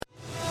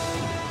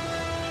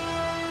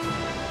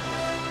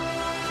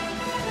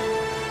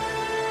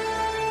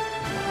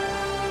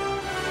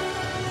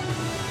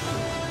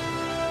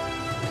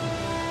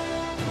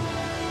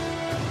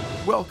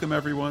Welcome,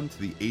 everyone, to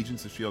the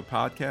Agents of S.H.I.E.L.D.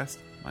 podcast.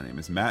 My name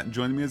is Matt, and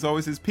joining me as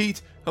always is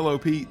Pete. Hello,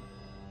 Pete.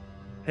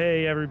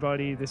 Hey,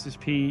 everybody, this is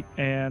Pete,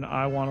 and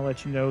I want to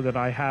let you know that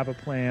I have a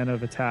plan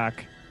of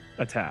attack.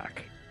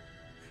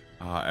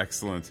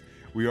 Excellent.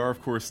 We are,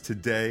 of course,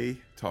 today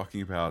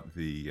talking about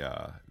the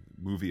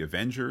movie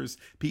Avengers.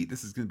 Pete,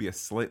 this is going to be a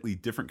slightly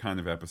different kind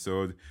of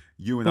episode.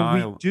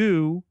 We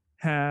do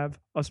have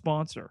a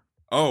sponsor.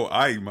 Oh,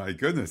 my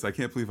goodness. I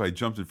can't believe I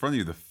jumped in front of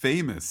you. The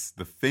famous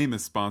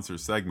sponsor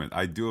segment.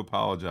 I do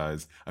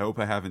apologize. I hope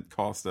I haven't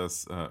cost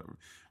us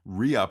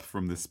re-up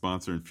from this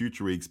sponsor in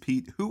future weeks.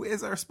 Pete, who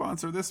is our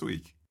sponsor this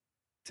week?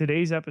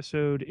 Today's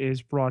episode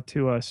is brought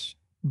to us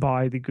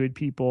by the good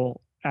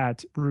people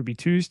at Ruby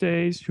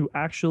Tuesdays, who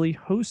actually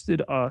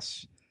hosted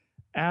us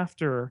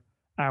after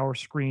our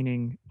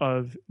screening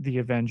of The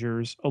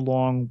Avengers,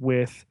 along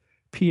with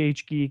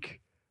PH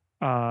Geek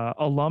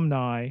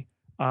alumni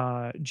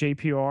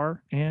JPR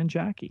and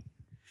Jackie.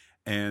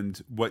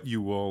 And what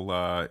you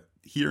will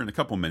hear in a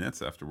couple minutes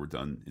after we're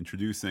done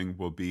introducing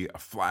will be a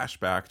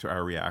flashback to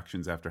our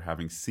reactions after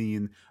having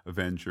seen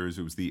Avengers.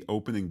 It was the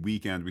opening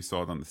weekend. We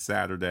saw it on the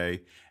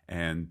Saturday,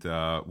 and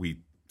we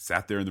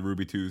sat there in the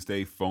Ruby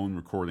Tuesday, phone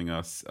recording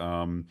us.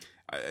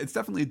 It's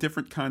definitely a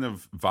different kind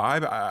of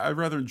vibe. I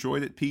rather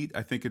enjoyed it, Pete.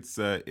 I think it's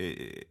a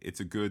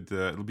good.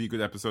 It'll be a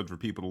good episode for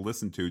people to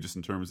listen to, just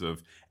in terms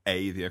of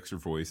A, the extra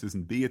voices,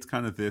 and B, it's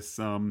kind of this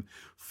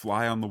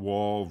fly on the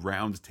wall,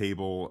 round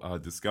table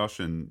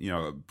discussion. You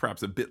know,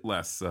 perhaps a bit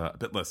less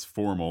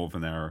formal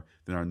than our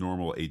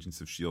normal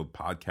Agents of S.H.I.E.L.D.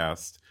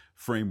 podcast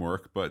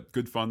framework, but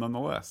good fun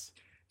nonetheless.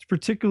 It's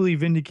particularly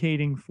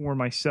vindicating for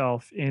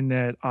myself in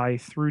that I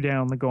threw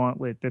down the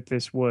gauntlet that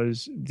this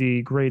was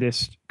the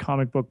greatest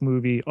comic book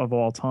movie of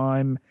all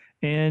time,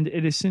 and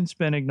it has since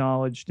been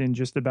acknowledged in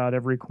just about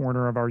every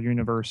corner of our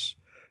universe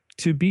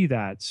to be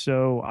that.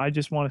 So I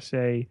just want to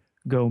say,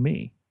 go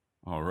me.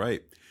 All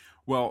right.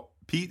 Well,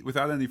 Pete,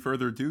 without any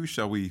further ado,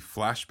 shall we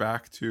flash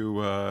back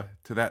to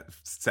that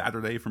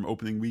Saturday from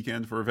opening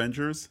weekend for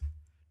Avengers?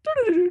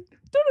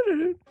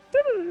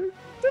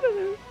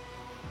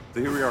 So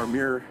here we are,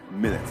 mere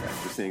minutes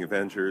after seeing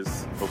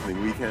Avengers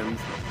opening weekend,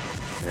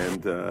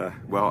 and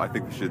I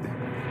think we should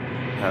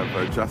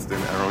have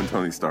Justin, our own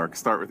Tony Stark,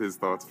 start with his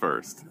thoughts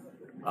first.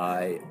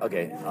 It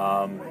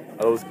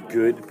was a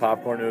good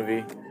popcorn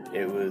movie.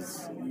 It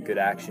was good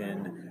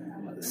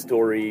action. The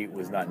story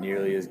was not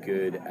nearly as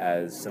good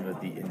as some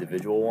of the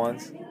individual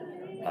ones.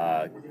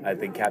 I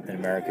think Captain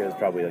America is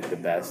probably like the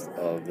best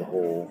of the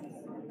whole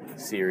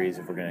series,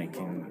 if we're going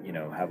to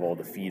have all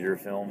the feeder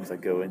films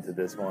that go into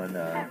this one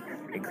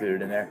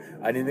included in there.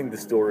 I didn't think the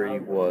story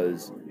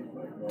was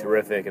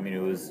terrific. I mean,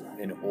 it was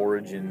an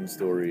origin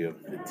story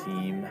of the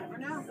team,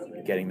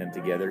 getting them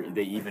together.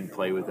 They even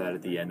play with that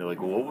at the end. They're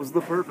like, well, what was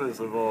the purpose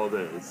of all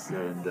this?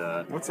 And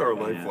what's our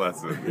life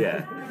lesson?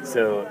 Yeah.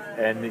 So,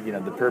 and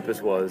the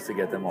purpose was to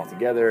get them all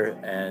together,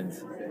 and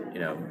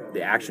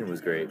the action was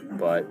great,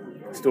 but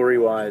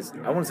story-wise,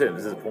 I wouldn't say I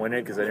was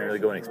disappointed because I didn't really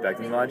go in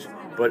expecting much,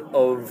 but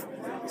of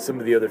some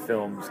of the other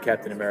films,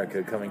 Captain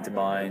America coming to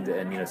mind,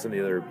 and some of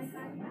the other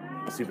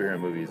superhero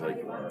movies,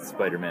 like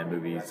Spider-Man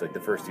movies, like the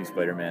first two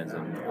Spider-Mans,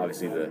 and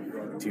obviously the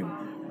two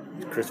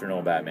Christopher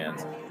Nolan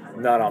Batmans,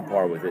 not on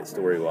par with it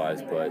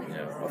story-wise, but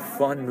a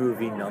fun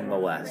movie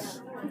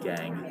nonetheless,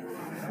 gang.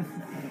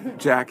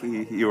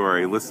 Jackie, you are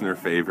a listener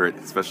favorite,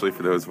 especially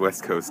for those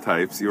West Coast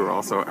types. You are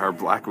also our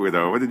Black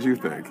Widow. What did you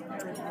think?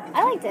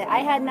 I liked it. I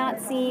had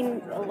not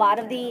seen a lot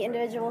of the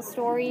individual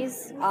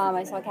stories.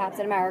 I saw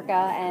Captain America,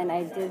 and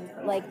I did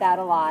like that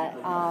a lot.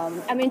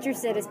 I'm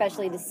interested,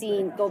 especially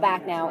to go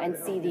back now and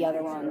see the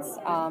other ones,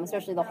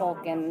 especially the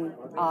Hulk and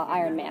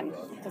Iron Man,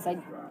 because I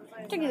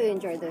particularly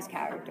enjoyed those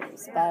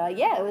characters. But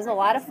it was a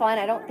lot of fun.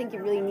 I don't think you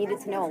really needed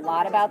to know a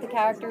lot about the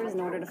characters in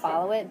order to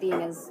follow it,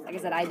 being as, like I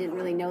said, I didn't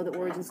really know the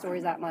origin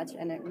stories that much,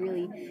 and it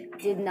really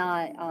did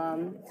not,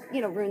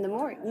 ruin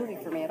the movie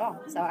for me at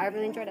all. So I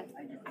really enjoyed it.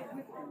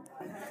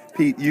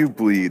 Pete, you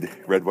bleed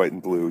red, white,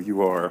 and blue.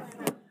 You are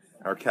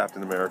our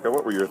Captain America.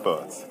 What were your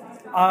thoughts?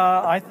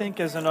 I think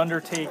as an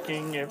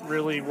undertaking, it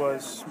really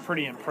was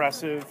pretty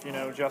impressive.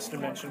 Justin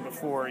mentioned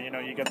before,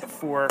 you get the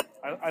four.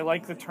 I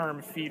like the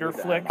term feeder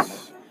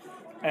flicks,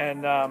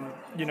 and,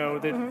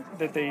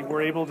 that they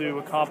were able to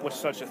accomplish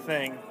such a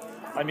thing.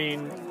 I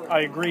mean,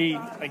 I agree,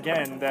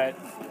 again, that,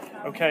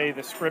 okay,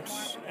 the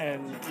scripts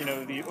and,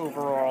 the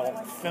overall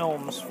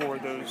films for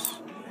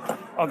those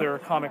other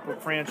comic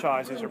book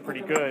franchises are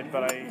pretty good,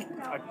 but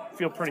I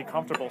feel pretty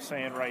comfortable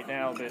saying right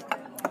now that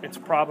it's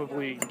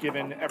probably,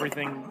 given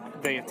everything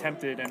they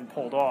attempted and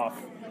pulled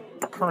off,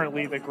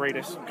 currently the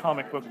greatest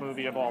comic book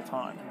movie of all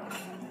time.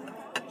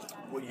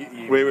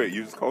 Wait,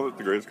 you just called it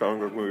the greatest comic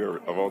book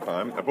movie of all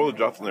time? I pulled a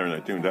Justin there and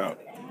I tuned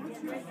out.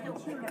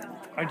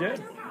 I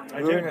did.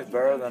 You think it's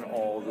better than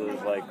all those,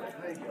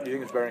 you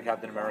think it's better than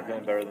Captain America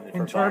and better than the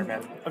first Iron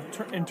Man?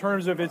 In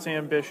terms of its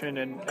ambition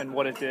and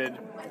what it did,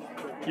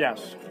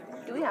 yes.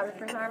 Do we have the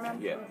first Iron Man?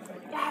 Yeah.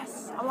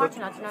 Yes! I'm watching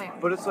that tonight.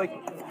 But it's like,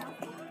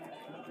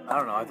 I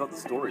don't know, I thought the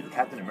story, the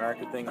Captain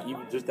America thing,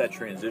 even just that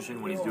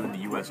transition when he's doing the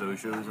USO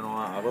shows and all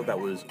that, I thought that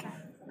was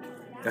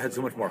It had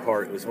so much more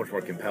heart. It was so much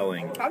more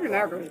compelling Captain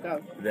America was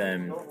good.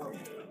 than,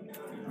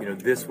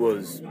 this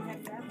was,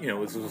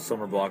 this was a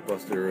summer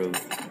blockbuster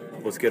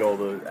of let's get all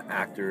the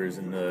actors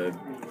and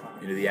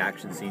the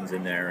action scenes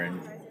in there,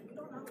 and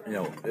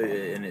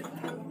and it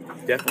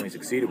definitely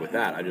succeeded with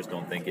that. I just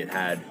don't think it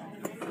had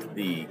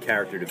the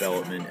character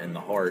development and the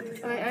heart.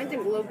 I didn't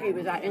think Loki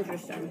was that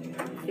interesting,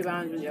 to be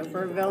honest with you.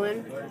 For a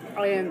villain,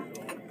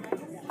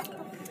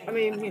 I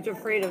mean, he's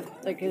afraid of,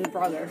 like, his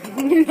brother.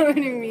 You know what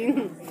I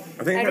mean?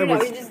 I don't know,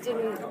 he just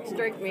didn't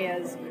strike me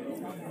as,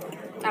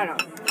 I don't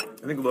know.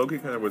 I think Loki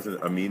kind of was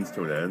a means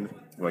to an end.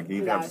 Like,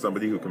 you have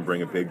somebody who can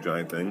bring a big,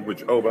 giant thing,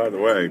 which, oh, by the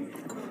way,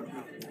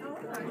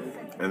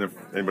 and if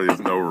anybody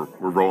doesn't know,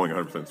 we're rolling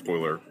 100%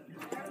 spoiler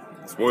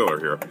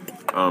here.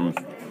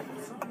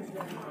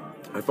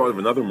 I thought of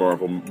another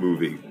Marvel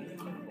movie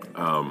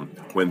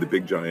when the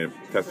big, giant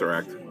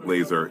Tesseract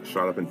laser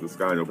shot up into the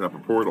sky and opened up a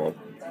portal.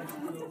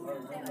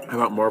 How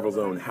about Marvel's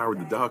own Howard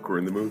the Duck, where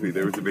in the movie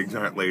there was a big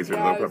giant laser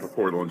that opened up a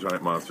portal and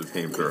giant monsters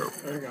came through.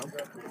 There you go.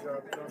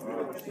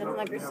 Nothing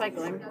like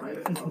recycling.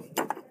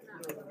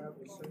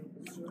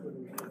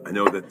 I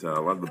know that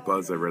a lot of the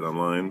buzz I read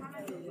online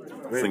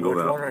singled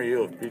which out. one are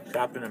you?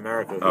 Captain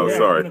America. Oh, Yeah,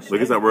 sorry. I'm gonna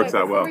Look at that works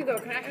out Before well. we go,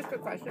 can I ask a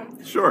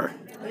question? Sure.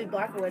 Is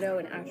Black Widow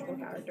an actual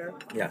character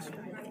Yes,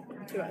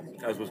 to us?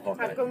 as was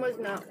Hawkeye. How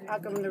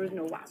come there was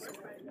no Wasp?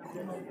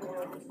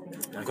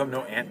 How come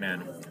no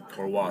Ant-Man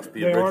or Wasp? The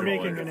They original are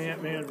making Avengers. an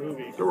Ant-Man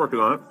movie. They're working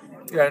on it.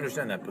 Yeah, I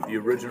understand that, but the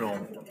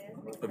original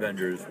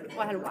Avengers.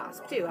 Well, I had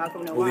Wasp too. How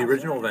come no Well, the Wasp?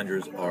 original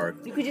Avengers are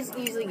You could just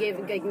easily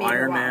make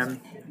Iron a Wasp.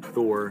 Man,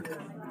 Thor,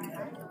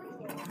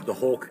 the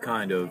Hulk,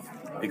 kind of,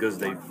 because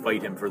they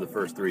fight him for the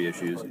first 3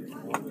 issues,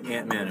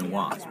 Ant-Man and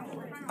Wasp.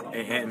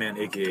 Ant-Man,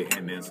 aka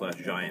Ant-Man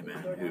 / Giant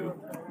Man, who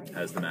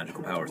has the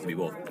magical powers to be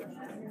both.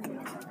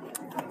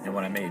 And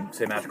when I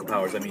say magical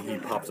powers, I mean he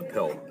pops a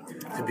pill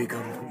to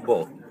become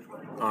both.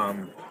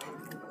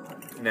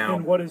 Now,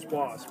 And what is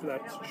Wasp?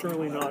 That's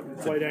surely not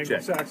white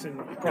Anglo-Saxon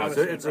no,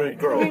 Protestant. it's a right?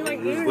 girl I mean, like,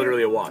 who's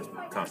literally a wasp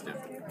costume.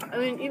 I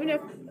mean,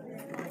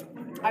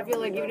 I feel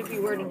like even if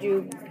you were to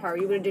do her,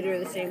 you would have did her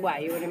the same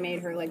way. You would have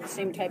made her like the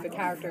same type of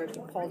character to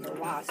pull the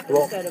Wasp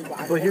instead of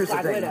Wasp. But here's the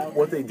Black thing: Widow.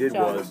 what they did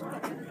was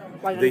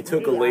Why they didn't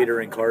took you a do that?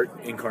 later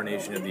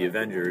incarnation of the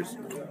Avengers.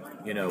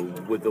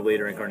 With the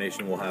later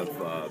incarnation, we'll have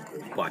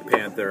Black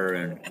Panther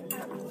and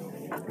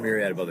a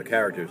myriad of other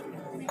characters.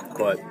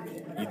 But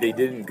they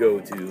didn't go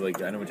to,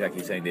 like, I know what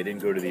Jackie's saying, they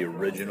didn't go to the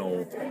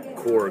original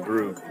core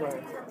group.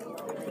 Right.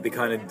 But they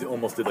kind of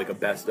almost did like a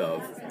best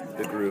of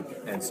the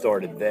group and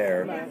started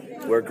there.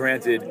 Where,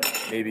 granted,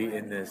 maybe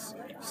in this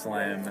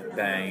slam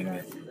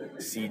bang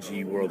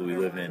CG world we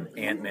live in,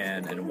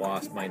 Ant-Man and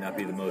Wasp might not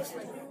be the most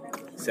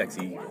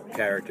sexy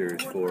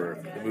characters for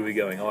the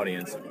movie-going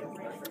audience.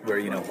 Where,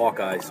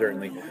 Hawkeye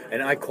certainly,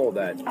 and I called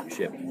that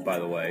ship, by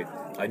the way.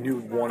 I knew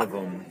one of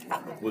them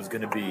was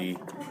going to be.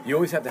 You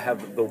always have to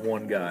have the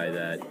one guy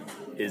that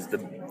is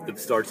that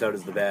starts out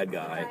as the bad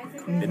guy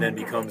and then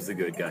becomes the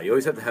good guy. You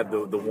always have to have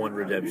the one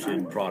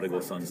redemption,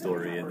 prodigal son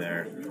story in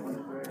there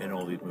in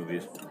all these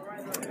movies.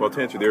 Well,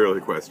 to answer the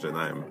earlier question,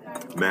 I am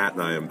Matt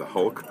and I am the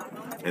Hulk.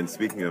 And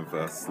speaking of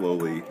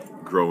slowly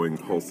growing,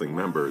 pulsing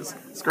members,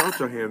 Scarlett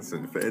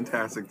Johansson,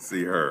 fantastic to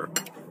see her.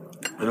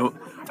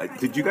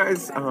 Did you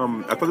guys, I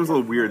thought it was a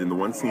little weird in the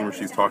one scene where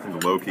she's talking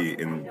to Loki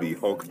in the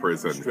Hulk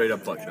prison. Straight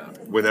up butt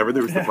shot. Whenever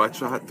there was the butt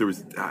shot,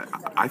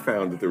 I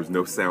found that there was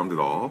no sound at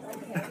all.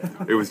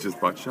 It was just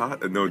butt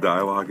shot and no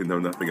dialogue and no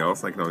nothing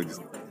else. I can only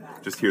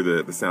just hear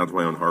the sound of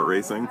my own heart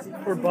racing.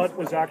 Her butt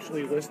was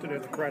actually listed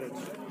in the credits.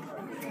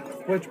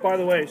 Which, by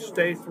the way,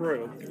 stay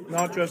through.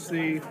 Not just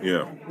the,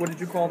 what did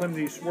you call them,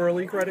 the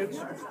swirly credits?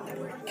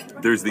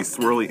 There's these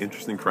swirly,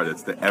 interesting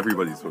credits that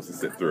everybody's supposed to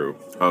sit through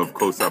of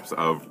close-ups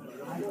of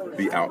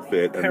the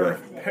outfit and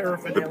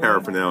the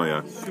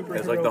paraphernalia.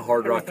 It's like the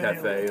Hard Rock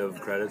Cafe of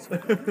credits.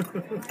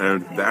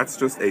 And that's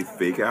just a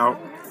fake out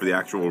for the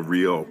actual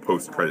real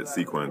post-credit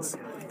sequence,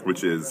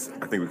 which is,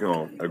 I think we can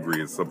all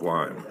agree, is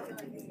sublime.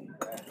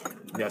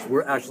 Yes,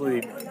 we're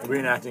actually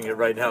reenacting it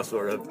right now,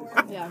 sort of.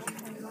 Yeah.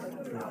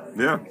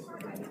 Yeah.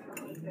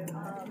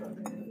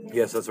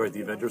 Yes, that's right,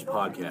 the Avengers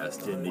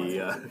podcast in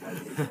the...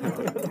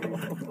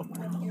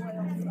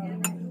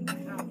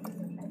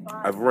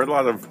 I've read a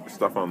lot of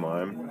stuff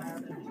online.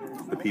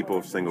 The people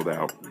have singled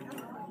out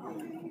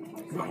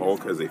the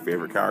Hulk as a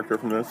favorite character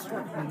from this.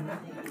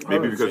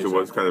 Maybe because it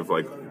was kind of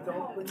like,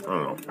 I don't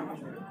know.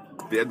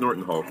 The Ed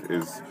Norton Hulk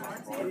is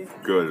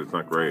good. It's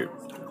not great.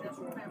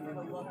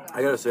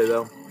 I gotta say,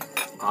 though,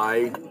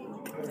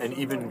 and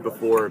even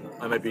before,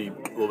 I might be a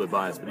little bit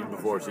biased, but even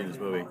before seeing this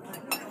movie,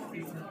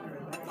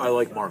 I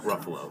like Mark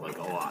Ruffalo, like,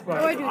 a lot. Oh,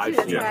 I do too.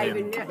 That's seen why I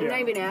him. didn't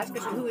even ask. I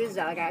said, who is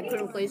that? Like, I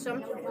couldn't place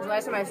him. The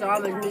last time I saw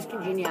him was Miss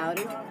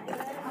Congeniality.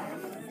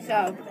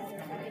 So,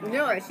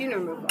 I've seen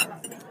him before.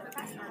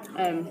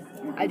 I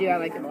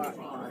like him a lot.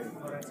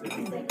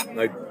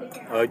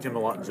 I liked him a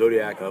lot in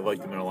Zodiac. I've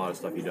liked him in a lot of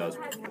stuff he does.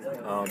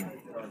 I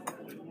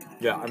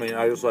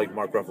just like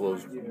Mark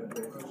Ruffalo's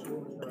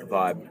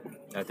vibe.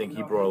 I think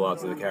he brought a lot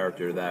to the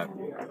character that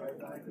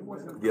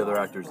the other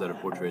actors that have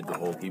portrayed the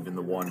Hulk, even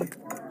the one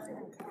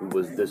who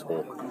was this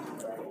Hulk,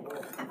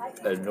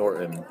 Ed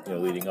Norton,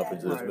 leading up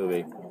into this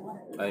movie,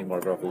 I think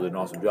Mark Ruffalo did an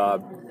awesome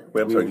job.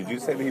 Wait, I'm sorry, did you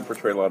say that he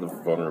portrayed a lot of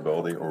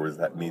vulnerability, or was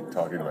that me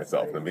talking to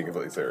myself? I'm being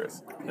completely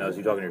serious. No, it's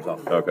you talking to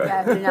yourself. Okay.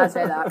 Yeah, do not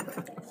say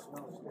that.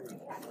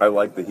 I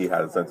like that he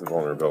had a sense of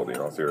vulnerability in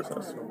all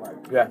seriousness.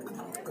 Yeah.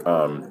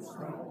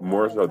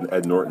 More so than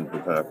Ed Norton, who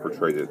kind of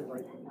portrayed it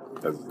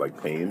as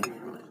like pain.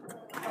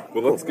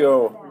 Well, let's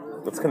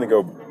kind of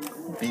go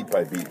beat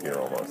by beat here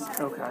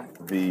almost. Okay.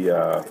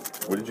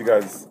 What did you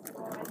guys...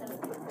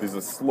 There's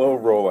a slow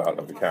rollout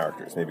of the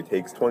characters. Maybe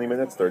takes 20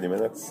 minutes, 30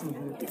 minutes.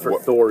 For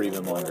Thor,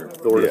 even longer.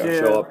 Thor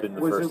doesn't show up in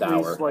the was first at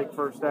hour. least like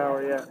first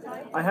hour, yeah.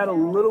 I had a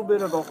little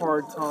bit of a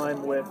hard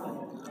time with,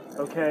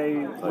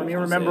 okay, let me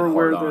remember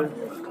where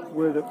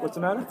the, what's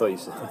the matter? I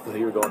thought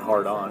you were going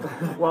hard on.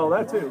 Well,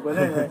 that too, but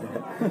anyway.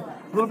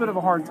 A little bit of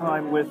a hard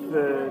time with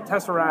the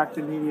Tesseract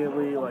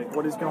immediately, like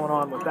what is going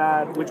on with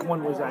that? Which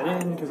one was that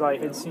in? Because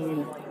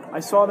I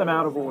saw them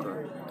out of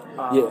order.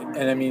 Yeah,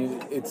 and I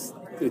mean, it's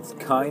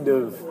kind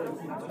of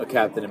a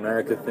Captain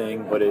America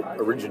thing, but it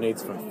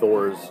originates from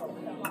Thor's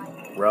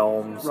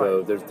realm,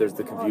 so there's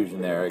the confusion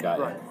there. I got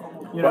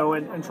you.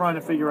 Right. And trying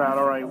to figure out,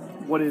 all right,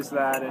 what is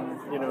that? And,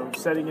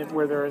 setting it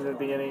where they're in the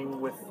beginning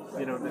with,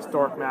 this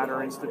Dark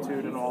Matter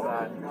Institute and all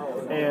that.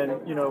 And,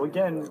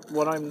 again,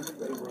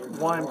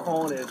 why I'm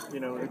calling it,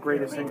 the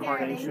greatest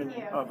incarnation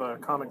of a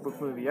comic book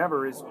movie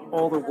ever is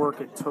all the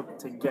work it took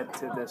to get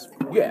to this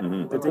point. Yeah,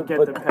 To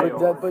get the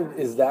payoff. But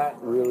is that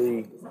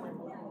really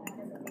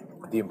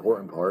the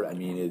important part? I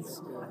mean,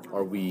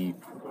 are we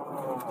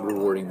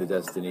rewarding the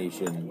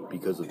destination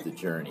because of the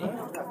journey?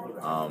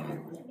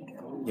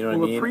 You know what I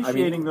mean?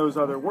 Appreciating those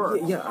other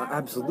works. Yeah,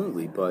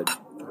 absolutely. But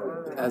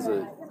as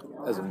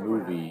a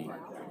movie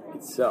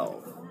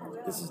itself,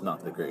 this is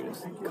not the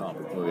greatest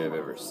comic book movie I've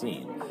ever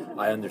seen.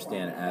 I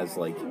understand as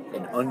like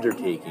an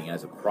undertaking,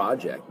 as a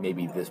project,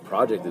 maybe this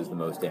project is the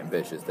most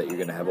ambitious, that you're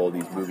going to have all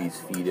these movies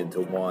feed into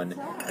one,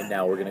 and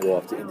now we're going to go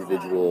off to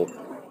individual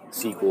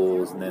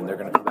sequels, and then they're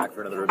going to come back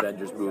for another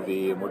Avengers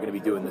movie, and we're going to be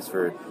doing this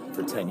for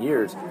 10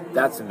 years.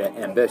 That's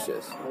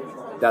ambitious.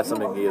 That's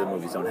something the other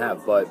movies don't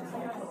have. But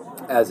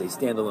as a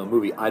standalone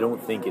movie, I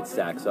don't think it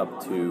stacks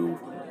up to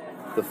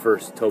the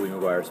first Tobey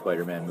Maguire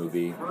Spider-Man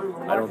movie.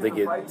 I don't think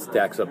it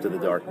stacks up to The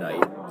Dark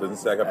Knight. Doesn't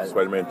stack up to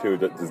Spider-Man 2.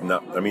 Does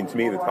not. I mean, to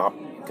me, the top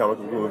comic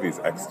book movie is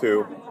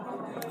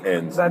X2,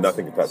 and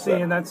nothing can touch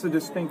that. And that's the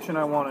distinction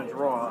I want to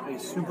draw: a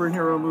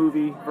superhero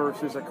movie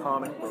versus a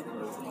comic book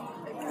movie.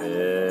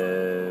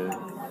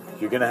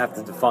 You're going to have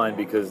to define,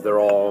 because they're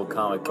all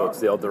comic books.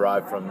 They all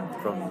derive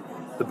from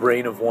the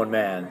brain of one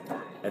man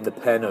and the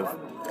pen of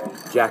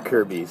Jack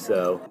Kirby.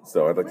 So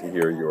I'd like to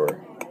hear your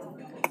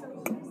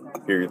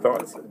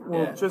thoughts.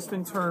 Well, Yeah. just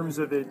in terms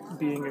of it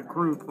being a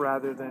group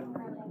rather than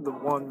the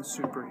one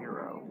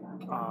superhero.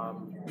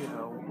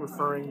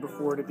 Referring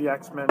before to the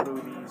X-Men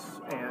movies,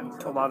 and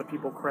a lot of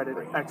people credit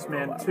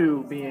X-Men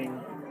 2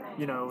 being,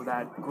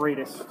 that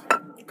greatest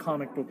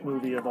comic book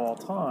movie of all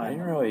I time.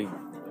 didn't really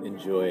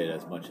enjoy it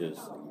as much as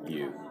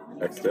you.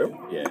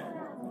 X2? Yeah.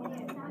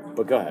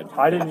 But go ahead.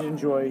 I didn't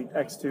enjoy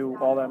X2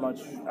 all that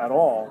much at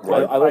all.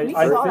 I like We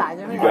the saw first. that,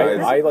 didn't we? You guys-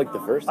 I like the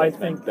first I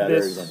X-Men think better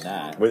this- than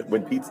that.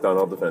 When Pete's done,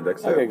 I'll defend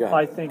X2. Okay, go ahead.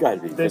 I think Go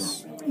ahead, Pete.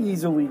 this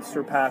easily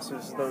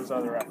surpasses those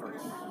other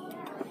efforts.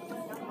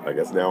 I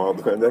guess now I'll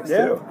defend X2.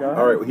 Yeah, go ahead.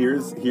 All right, well,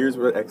 here's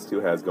what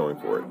X2 has going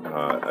for it.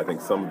 I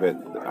think some of it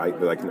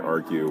that I can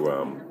argue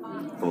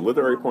from a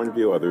literary point of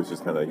view, others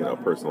just kind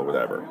of personal,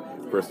 whatever.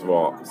 First of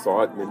all,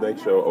 saw it midnight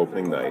show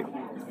opening night,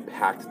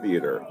 packed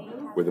theater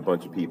with a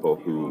bunch of people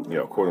who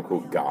quote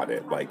unquote got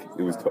it. Like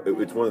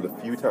it's one of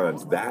the few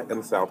times that and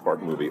the South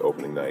Park movie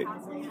opening night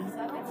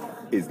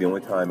is the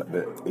only time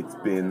that it's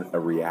been a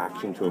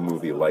reaction to a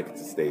movie like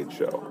it's a stage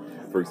show.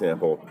 For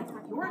example,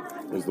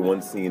 there's the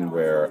one scene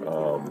where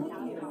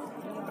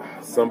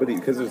somebody,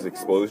 because there's an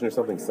explosion or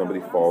something, somebody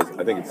falls,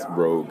 I think it's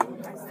Rogue,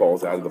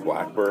 falls out of the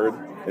Blackbird,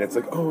 and it's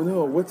like, oh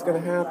no, what's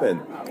going to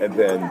happen? And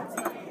then,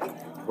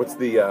 what's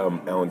the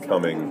Alan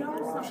Cumming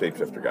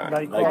shapeshifter guy?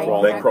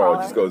 Nightcrawler.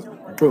 Nightcrawler just goes,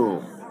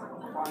 boom,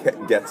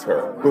 gets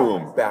her,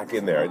 boom, back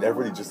in there, and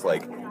everybody just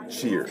like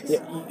cheers.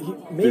 Yeah,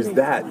 There's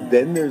that.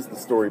 Then there's the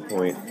story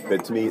point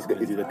that to me is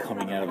do the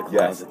coming out of the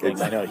Yes, closet thing.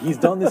 it's- I know he's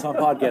done this on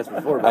podcasts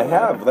before. I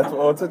have. That's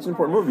why it's such an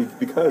important movie,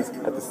 because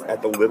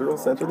at the literal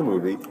center of the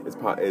movie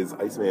is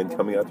Iceman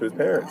coming out to his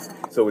parents.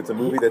 So it's a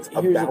movie that's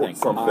Here's the about thing.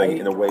 something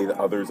in a way that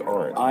others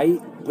aren't.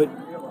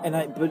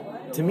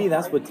 But to me,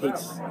 that's what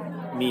takes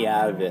me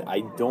out of it.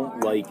 I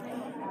don't like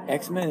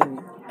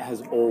X-Men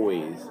has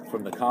always,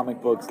 from the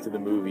comic books to the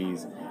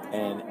movies,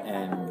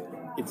 and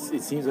it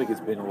seems like it's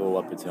been a little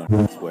up its own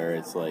ass, where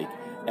it's like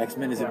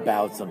X-Men is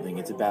about something.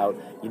 It's about,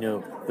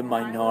 the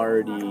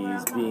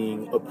minorities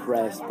being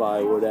oppressed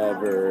by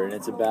whatever, and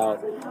it's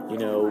about,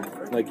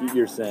 like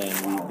you're saying,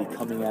 the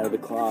coming out of the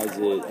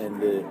closet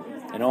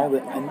and all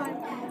the,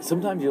 and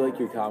sometimes you like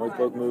your comic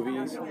book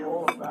movies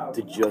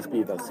to just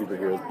be about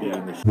superheroes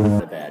beating the shit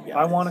out of bad guys.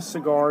 I want a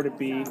cigar to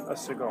be a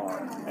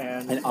cigar,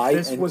 and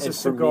this was a for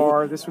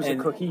cigar. me, This was a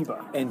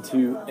Cohiba. And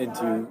to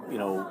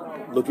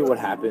look at what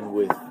happened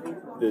with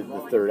the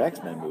third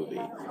X-Men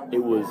movie.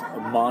 It was a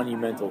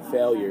monumental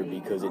failure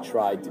because it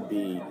tried to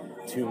be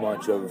too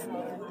much of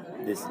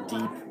this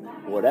deep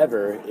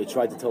whatever. It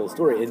tried to tell a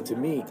story, and to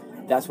me,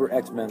 that's where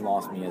X-Men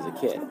lost me as a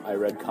kid. I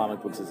read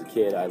comic books as a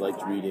kid. I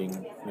liked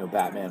reading,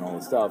 Batman, all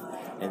this stuff,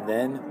 and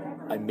then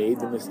I made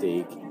the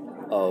mistake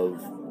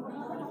of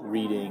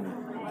reading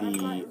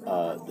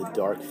the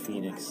Dark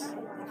Phoenix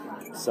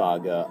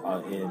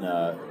saga in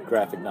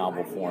graphic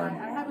novel form,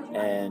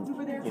 and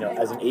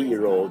as an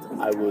 8-year-old,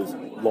 I was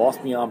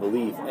lost beyond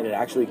belief, and it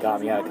actually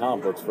got me out of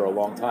comic books for a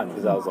long time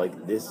because I was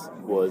like, this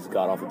was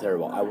god awful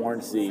terrible. I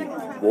wanted to see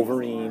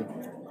Wolverine,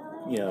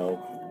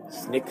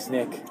 snick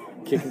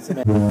kicking some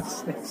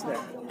ass,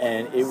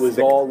 and it was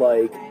all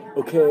like,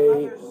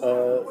 okay,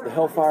 the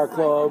Hellfire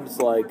Club's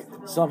like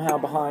somehow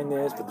behind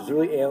this, but there's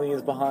really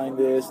aliens behind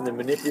this, and they're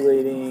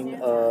manipulating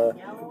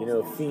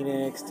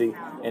Phoenix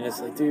and it's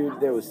like, dude,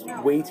 there was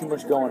way too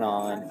much going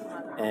on,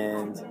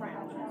 and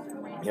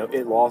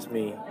it lost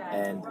me.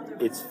 And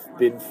it's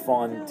been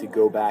fun to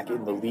go back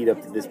in the lead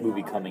up to this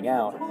movie coming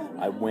out.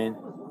 I went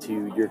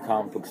to your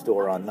comic book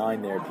store on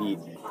 9 there, Pete,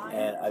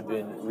 and I've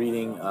been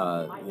reading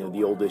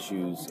the old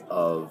issues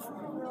of,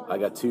 I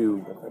got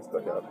 2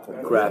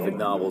 graphic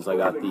novels. I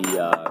got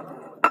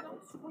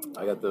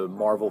the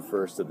Marvel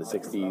first of the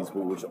 60s,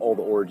 which all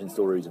the origin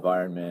stories of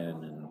Iron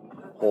Man and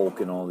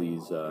Hulk and all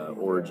these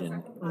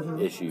origin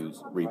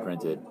issues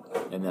reprinted,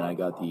 and then I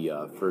got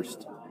the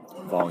first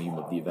volume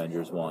of the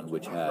Avengers one,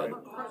 which had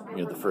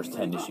the first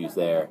 10 issues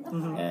there,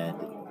 and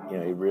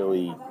it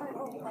really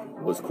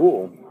was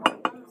cool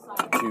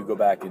to go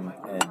back and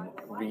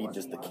read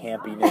just the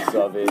campiness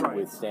of it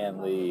with Stan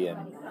Lee, and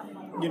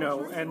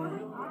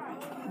and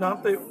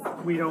not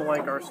that we don't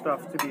like our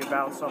stuff to be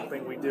about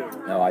something, we do.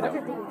 No, I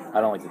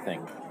don't like to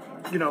think.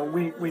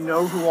 We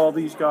know who all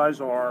these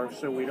guys are,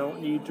 so we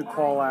don't need to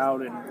call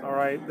out and, all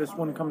right, this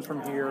one comes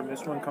from here and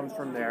this one comes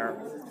from there,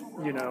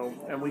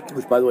 and we can...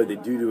 Which, by the way, they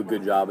do a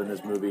good job in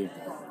this movie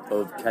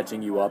of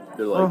catching you up.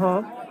 They're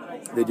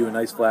like, they do a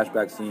nice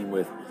flashback scene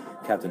with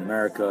Captain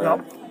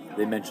America. Yep.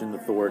 They mentioned the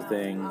Thor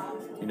thing.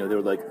 They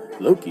were like,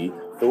 Loki,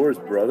 Thor's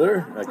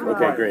brother? Like,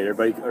 okay, great.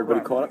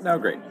 Everybody caught up? Now,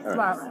 great. All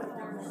right.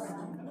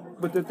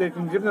 But that they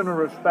can give them the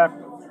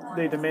respect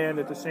they demand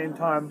at the same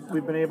time.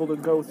 We've been able to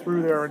go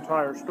through their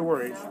entire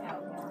stories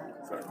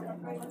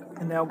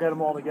and now get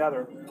them all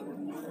together.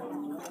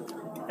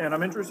 And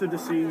I'm interested to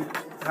see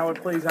how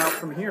it plays out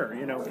from here.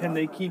 Can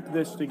they keep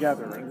this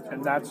together?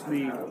 And that's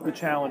the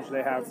challenge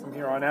they have from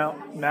here on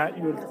out. Matt,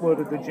 you had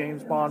floated the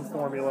James Bond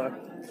formula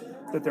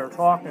that they're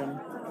talking.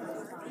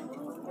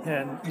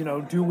 And,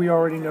 do we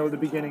already know the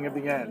beginning of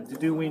the end?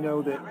 Do we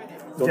know that...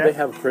 Don't they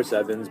have Chris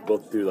Evans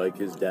booked through,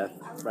 his death,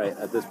 right,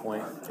 at this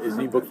point? Isn't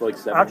he booked for,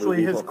 7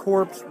 Actually, movies? his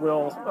corpse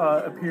will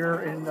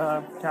appear in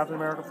Captain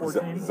America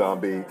 14.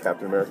 Zombie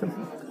Captain America.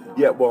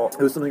 Yeah, well...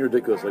 It was something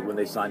ridiculous. When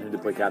they signed him to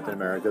play Captain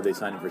America, they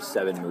signed him for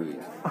 7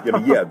 movies.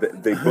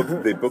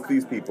 They book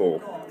these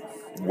people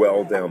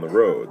well down the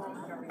road.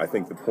 I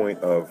think the point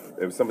of...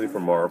 It was somebody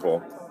from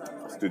Marvel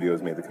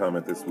Studios made the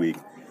comment this week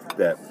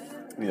that,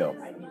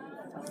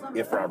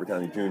 if Robert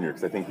Downey Jr.,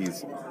 because I think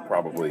he's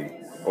probably...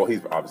 Well,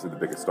 he's obviously the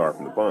biggest star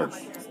from the bunch,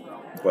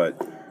 but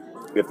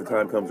if the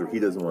time comes where he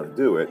doesn't want to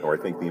do it, or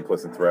I think the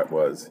implicit threat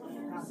was,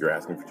 you're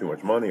asking for too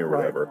much money or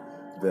whatever,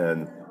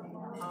 then,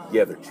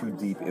 they're too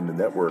deep in the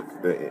network,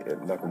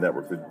 not the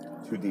network, they're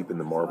too deep in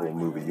the Marvel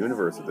movie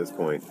universe at this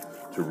point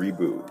to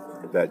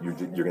reboot, that you're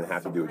going to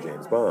have to do a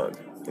James Bond,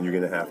 and you're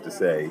going to have to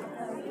say,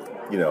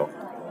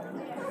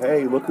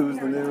 hey, look who's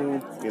the new,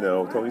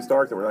 Tony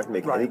Stark that we're not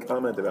going to make any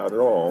comment about at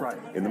all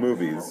in the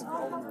movies.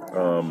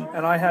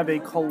 And I have a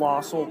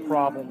colossal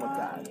problem with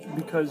that,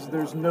 because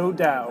there's no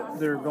doubt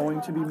they're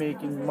going to be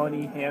making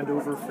money hand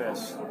over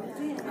fist.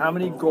 How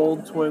many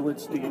gold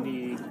toilets do you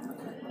need?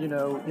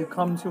 You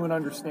come to an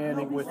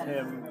understanding with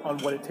him on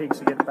what it takes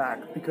to get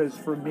back, because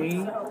for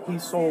me, he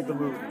sold the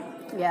movie.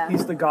 Yeah.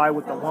 He's the guy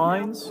with the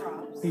lines.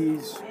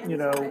 He's,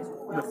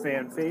 the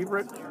fan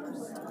favorite.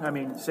 I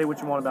mean, say what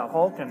you want about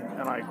Hulk, and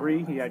I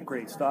agree, he had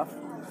great stuff,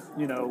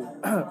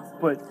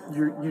 but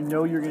you're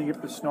going to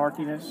get the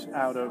snarkiness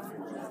out of,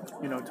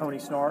 Tony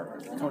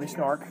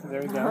Snark,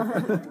 there you go.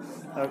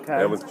 Okay.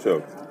 That was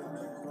choked.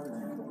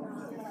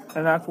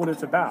 And that's what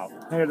it's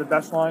about. They are the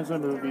best lines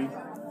in the movie,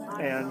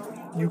 and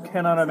you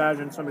cannot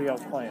imagine somebody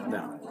else playing it.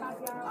 No.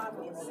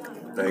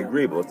 I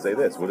agree, but let's say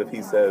this. What if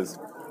he says,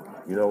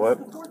 you know what?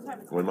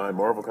 When my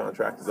Marvel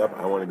contract is up,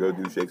 I want to go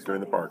do Shakespeare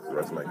in the Park for the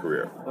rest of my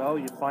career. Well,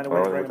 you find a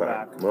way to bring him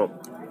back. Well,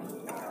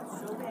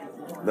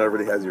 not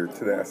everybody has your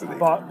tenacity.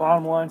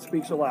 Bottom line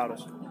speaks the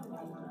loudest.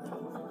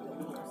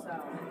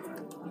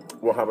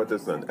 Well, how about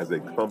this then? As a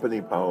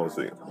company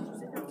policy,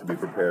 to be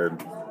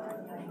prepared,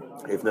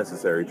 if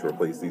necessary, to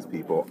replace these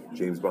people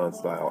James Bond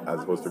style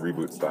as opposed to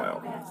reboot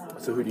style.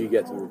 So who do you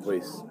get to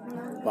replace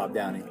Bob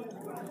Downey?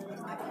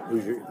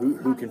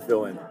 Who can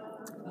fill in?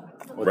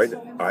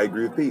 I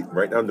agree with Pete.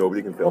 Right now,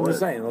 nobody can fill I'm in. just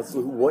saying.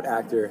 What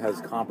actor has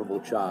comparable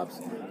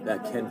chops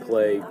that can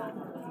play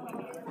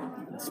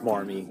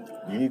smarmy?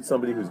 You need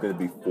somebody who's going to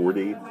be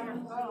 40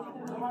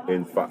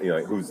 in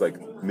who's like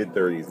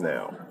mid-30s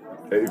now.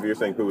 If you're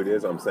saying who it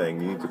is, I'm saying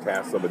you need to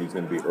cast somebody who's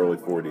going to be early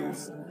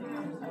 40s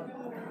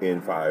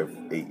in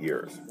 5-8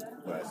 years.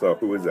 Right. So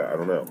who is that? I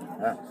don't know.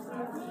 Yeah.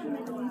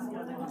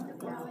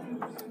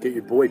 Get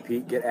your boy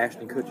Pete. Get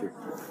Ashton Kutcher.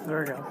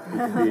 There you go. He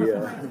can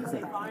be,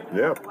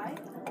 Yeah.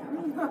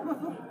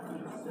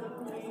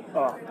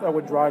 That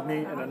would drive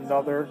me in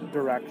another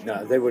direction.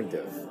 No, they wouldn't do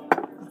it.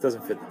 It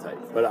doesn't fit the type.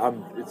 But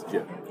it's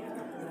Jim.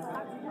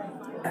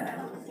 I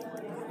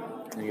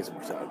think it's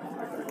exciting.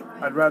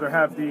 I'd rather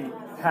have the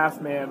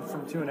half man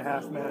from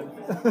 2.5 Men.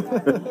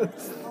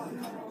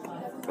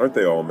 Aren't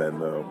they all men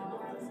though?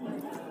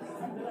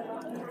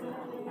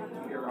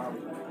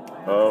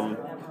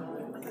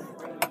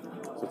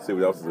 Let's see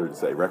what else is there to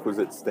say.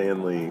 Requisite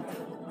Stanley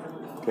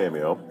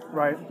cameo.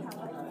 Right.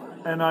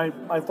 And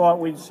I thought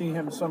we'd see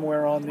him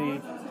somewhere on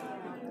the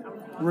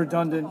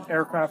redundant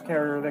aircraft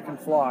carrier that can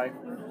fly.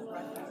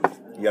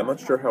 Yeah, I'm not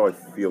sure how I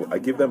feel. I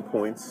give them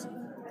points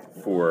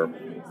for,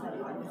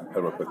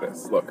 how do I put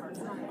this? Look,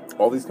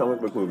 all these comic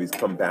book movies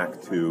come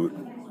back to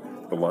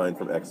the line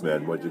from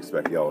X-Men, what'd you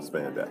expect, yellow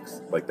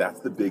spandex? Like, that's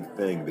the big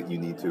thing that you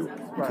need to,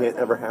 you can't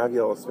ever have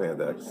yellow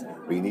spandex,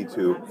 but you need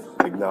to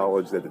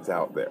acknowledge that it's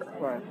out there.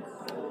 Right.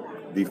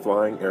 The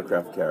flying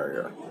aircraft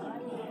carrier.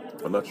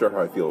 I'm not sure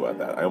how I feel about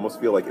that. I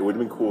almost feel like it would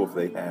have been cool if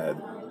they had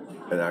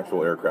an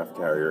actual aircraft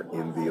carrier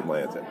in the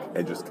Atlantic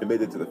and just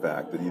committed to the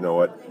fact that, you know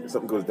what, if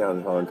something goes down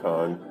in Hong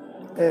Kong,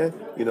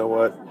 you know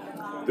what,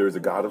 there's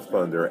a god of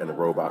thunder and a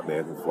robot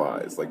man who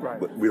flies. Like,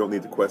 we don't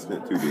need to question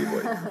it too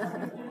deeply.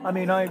 I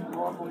mean, I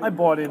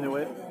bought into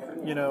it.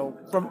 You know,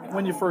 from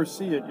when you first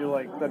see it, you're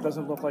like, that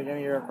doesn't look like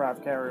any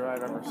aircraft carrier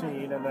I've ever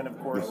seen. And then, of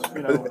course,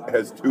 you know, it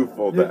has 2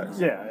 full decks.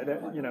 Yeah,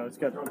 it's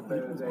got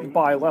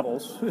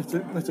bi-levels.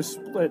 It's a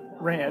split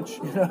ranch,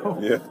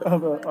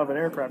 of an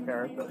aircraft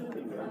carrier.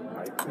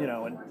 You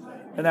know,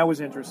 and that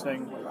was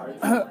interesting.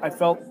 I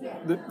felt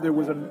that there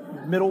was a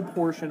middle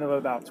portion of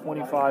about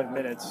 25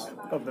 minutes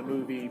of the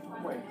movie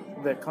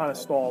that kind of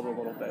stalled a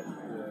little bit.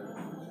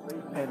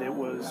 And it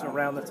was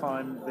around the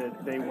time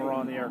that they were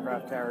on the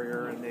aircraft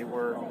carrier and they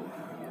were,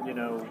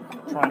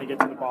 trying to get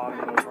to the bottom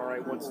of, all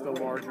right, what's the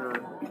larger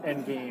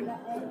end game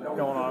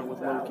going on with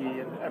Loki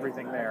and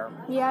everything there.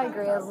 Yeah, I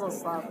agree. It was a little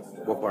slow.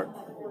 What part?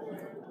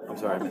 I'm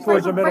sorry.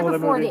 Towards the middle right of the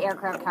before movie. the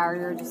aircraft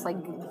carrier just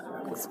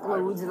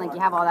explodes and you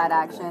have all that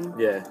action.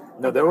 Yeah.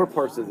 No, there were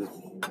parts of this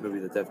movie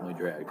that definitely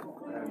dragged.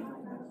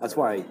 That's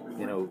why,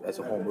 as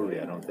a whole movie,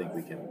 I don't think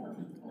we can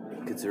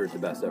consider it the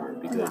best ever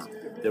because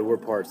there were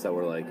parts that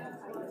were like,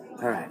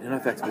 all right,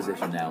 enough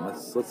exposition now.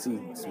 Let's see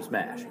some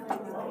smash.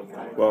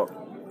 Well,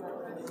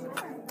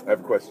 I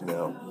have a question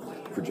now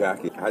for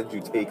Jackie. How did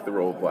you take the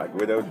role of Black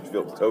Widow? Did you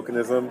feel it was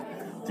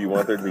tokenism? Do you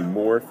want there to be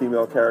more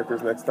female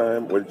characters next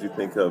time? What did you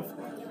think of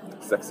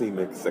Sexy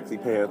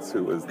Pants,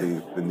 who was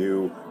the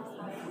new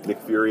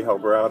Nick Fury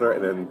helper outer?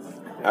 And then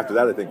after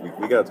that, I think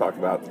we got to talk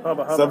about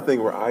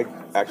something where I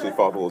actually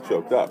felt a little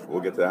choked up.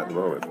 We'll get to that in a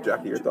moment.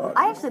 Jackie, your thoughts?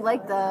 I actually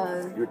like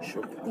the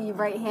You're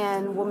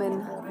right-hand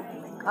woman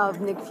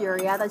of Nick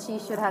Fury. I thought she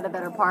should have had a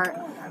better part.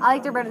 I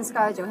liked her better than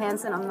Scarlett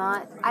Johansson.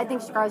 I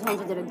think Scarlett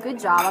Johansson did a good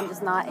job. I'm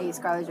just not a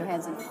Scarlett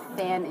Johansson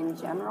fan in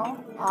general.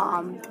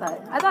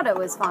 But I thought it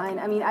was fine.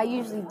 I mean, I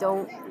usually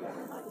don't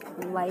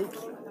like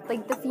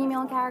the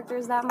female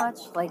characters that much.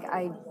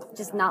 I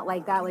just not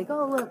like that.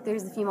 Oh, look,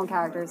 there's the female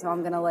character, so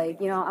I'm gonna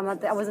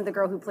I wasn't the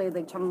girl who played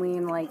Chun-Li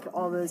and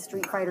all those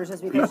Street Fighters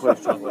just because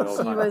she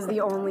was the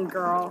only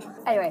girl.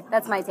 Anyway,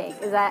 that's my take.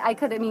 Is that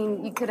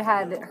you could have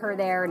had her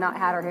there, not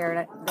had her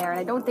hair there, and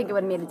I don't think it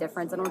would have made a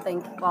difference. I don't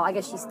think. Well, I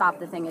guess she stopped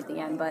the thing at the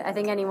end, but I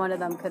think any one of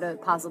them could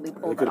have possibly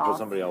pulled it off. They could have put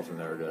somebody else in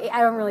there.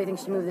 I don't really think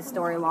she moved the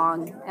story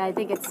along, and I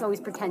think it's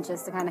always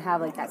pretentious to kind of have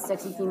that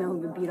sexy female who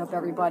would beat up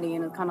everybody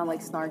and it's kind of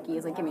snarky.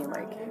 It's give me a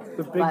break.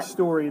 The big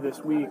story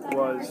this week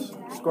was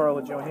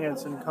Scarlett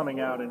Johansson coming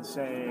out and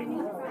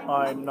saying,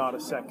 I'm not a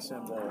sex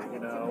symbol,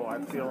 I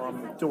feel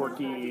I'm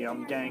dorky,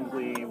 I'm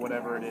gangly,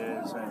 whatever it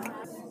is. And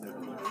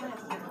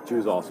she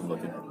was awesome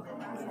looking.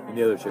 And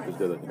the other chick was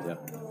good looking, too.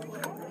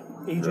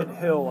 Agent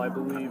Hill, I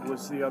believe,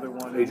 was the other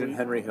one. Agent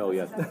Henry Hill,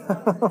 yes.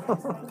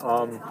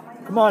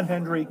 Come on,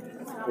 Henry.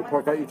 What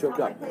part got you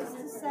choked up?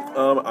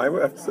 I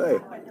would have to say,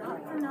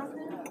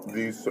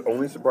 the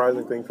only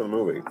surprising thing from the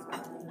movie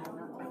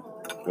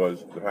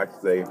was the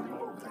fact that they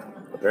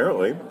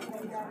apparently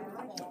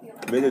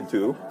committed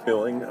to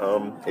killing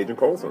Agent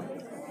Coulson.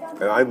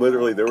 And I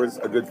literally, there was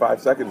a good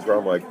 5 seconds where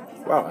I'm like,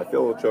 wow, I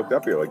feel a little choked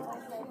up here.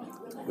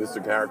 This is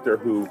a character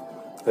who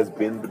has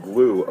been the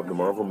glue of the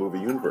Marvel movie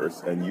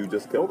universe, and you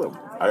just killed him.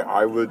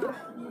 I would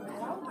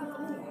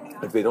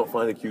If they don't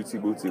find a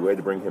cutesy-bootsy way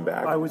to bring him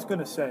back, I was going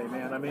to say,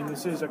 man, I mean,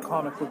 this is a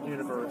comic book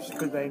universe.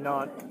 Could they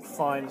not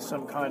find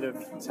some kind of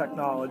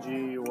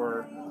technology,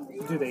 or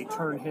do they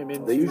turn him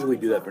into... They usually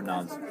do that for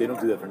They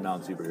don't do that for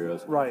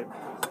non-superheroes. Right.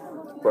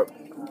 but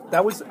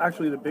That was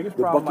actually the biggest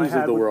The problem I Buckies had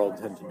of the with, world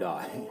tend to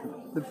die.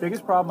 the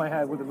biggest problem I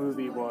had with the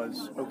movie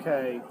was,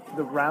 okay,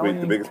 the rallying...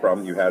 wait, the biggest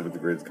problem you had with the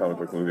greatest comic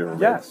book movie ever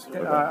made? Yes, Okay.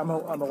 I'm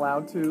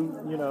allowed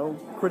to,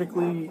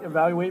 critically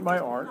evaluate my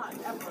art.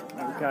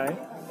 Okay,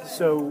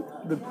 so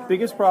the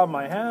biggest problem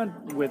I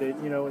had with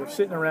it, they're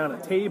sitting around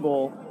a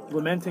table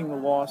lamenting the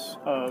loss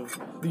of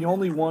the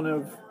only one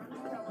of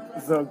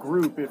the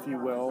group, if you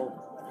will,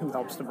 who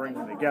helps to bring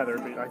them together.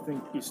 But I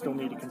think you still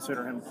need to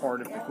consider him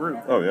part of the group.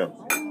 Oh, yeah.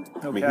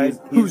 Okay, I mean, he's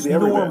who's the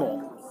everyman.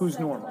 normal? Who's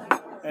normal?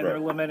 And they're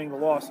lamenting the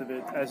loss of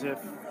it as if,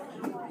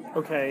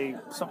 okay,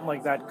 something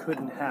like that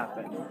couldn't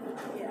happen.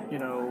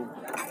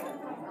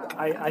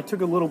 I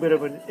took a little bit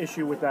of an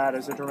issue with that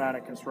as a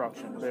dramatic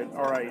construction. That,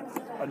 all right,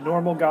 a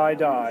normal guy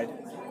died.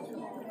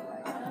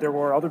 There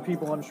were other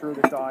people, I'm sure,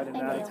 that died in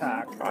that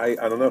attack. I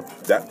don't know.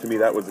 That, to me,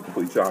 that was a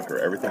complete shocker.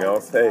 Everything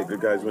else, hey, good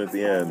guys win at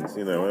the end.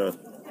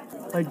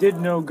 I did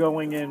know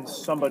going in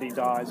somebody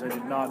dies. I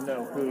did not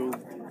know who.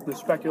 The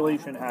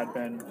speculation had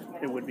been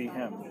it would be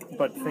him.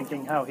 But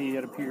thinking how he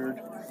had appeared...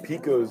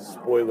 Pico's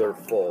spoiler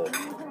full.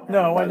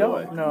 No, by I the know.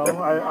 way. No,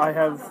 I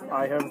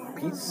have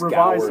Pete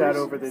revised that scours-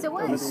 over the, So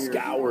what- over He the years.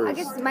 scours I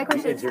guess my the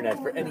question is- internet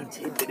for any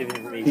tidbit of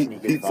information he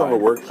can He saw a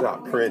find.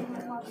 workshop print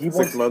He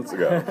 6 months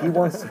ago. He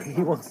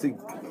wants to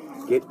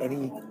get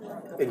any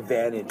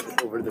advantage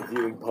over the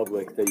viewing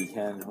public that he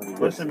can when he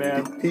Listen,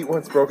 listens. man. Pete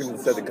once broke into the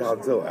set of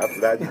Godzilla.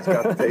 After that, he's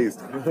got the taste.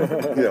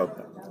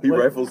 He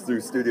rifles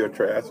through studio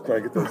trash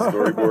trying to get those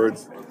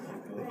storyboards.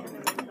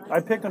 I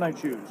pick and I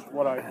choose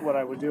what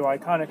I would do. I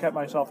kind of kept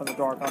myself in the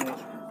dark on this,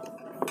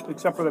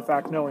 except for the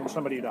fact knowing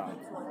somebody died.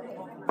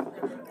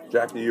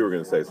 Jackie, you were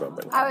going to say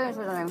something. I was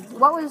going to say something.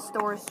 What was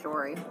Thor's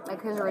story?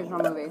 Like his original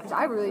movie? Because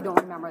I really don't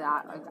remember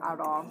that at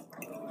all.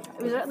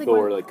 Was it like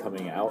Thor when- like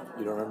coming out.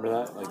 You don't remember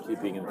that? Like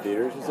it being in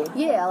theaters and stuff?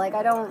 Yeah, like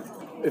I don't.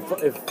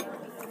 If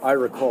I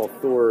recall,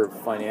 Thor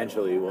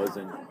financially was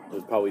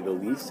probably the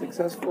least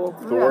successful.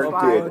 Thor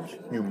why. did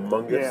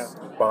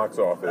humongous box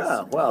office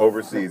Ah, well.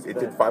 overseas. It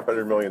did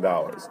 $500 million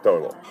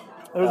total.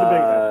 It was a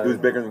big hit. It was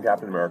bigger than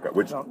Captain America,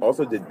 which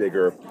also did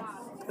bigger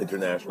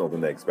international than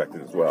they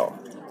expected as well.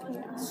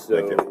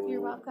 So Thank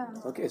You're welcome.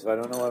 okay, so I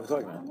don't know what I'm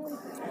talking about.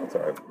 That's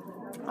all right.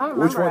 I don't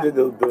Which one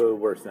remember did the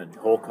worst then?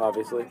 Hulk,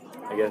 obviously.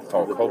 I guess.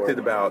 Hulk did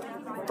about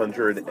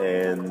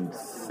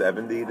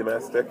 170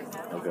 domestic,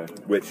 Okay.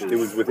 which it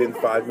was within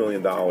 $5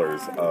 million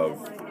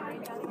of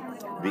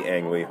the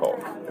Ang Lee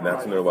Hulk, and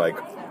that's when they're like,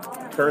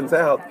 turns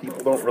out people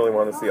don't really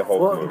want to see a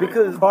Hulk Well, movie.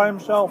 because By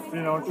himself, it's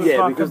just yeah,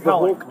 not because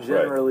compelling. the Hulk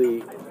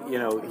generally,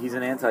 he's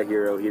an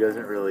anti-hero. He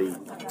doesn't really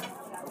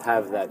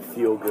have that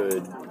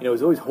feel-good.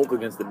 He's always Hulk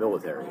against the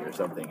military or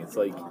something. It's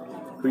like,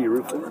 who you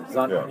root for? It's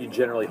not you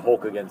generally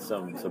Hulk against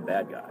some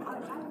bad guy.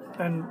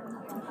 And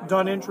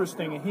done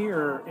interesting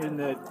here in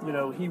that,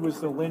 he was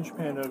the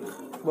linchpin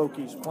of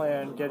Loki's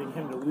plan, getting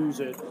him to lose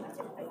it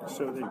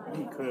so that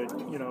he could,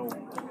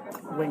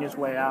 wing his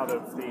way out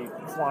of the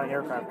flying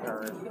aircraft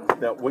carrier.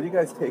 Now, what do you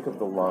guys take of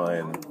the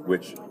line,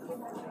 which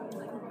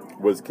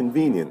was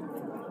convenient,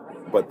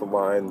 but the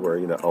line where,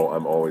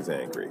 I'm always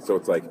angry. So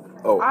it's like,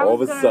 I all of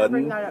was a gonna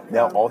bring sudden, that up,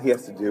 now too. all he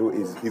has to do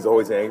is he's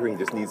always angry. He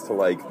just needs to,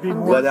 Be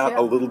more let out shit.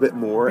 a little bit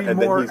more. Be and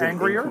more then he's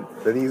angrier?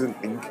 then he's an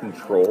in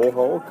control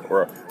Hulk,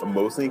 or a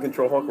mostly in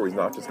control Hulk, where he's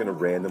not just going to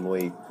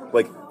randomly,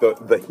 like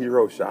the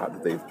hero shot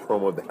that they've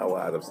promoted the hell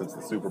out of since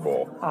the Super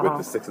Bowl, with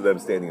the 6 of them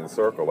standing in a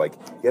circle. Like,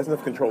 he has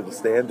enough control to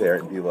stand there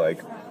and be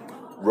like,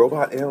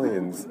 robot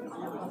aliens,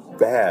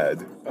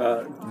 bad.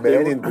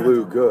 Man in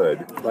blue,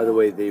 good. By the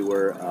way, they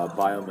were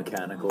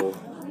biomechanical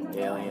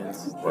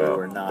aliens. They Wow.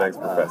 were not Thanks,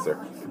 Professor.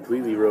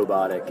 completely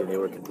robotic, and they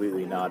were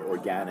completely not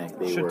organic.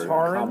 They were a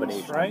Shatarans,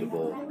 combination right? of the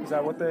both. Is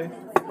that what they...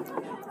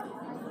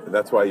 And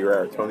that's why you're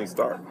our Tony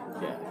Stark.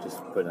 Yeah,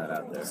 just putting that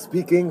out there.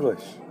 Speak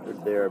English. They're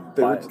They were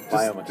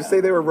biomechanical. just say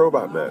they were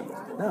robot men.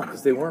 No,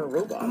 because they weren't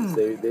robots.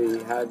 They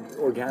had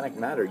organic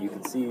matter. You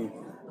could see,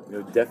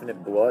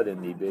 definite blood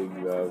in the big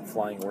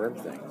flying worm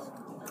things.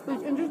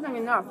 It's interesting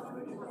enough,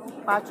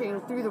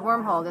 watching Through the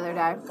Wormhole the other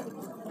day,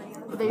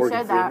 they Morgan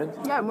said that.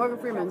 Freeman's? Yeah, Morgan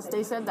Freeman's.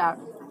 They said that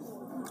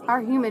our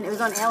human, it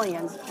was on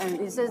Aliens, and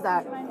it says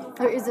that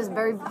there is this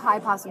very high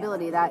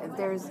possibility that if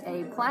there's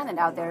a planet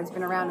out there that's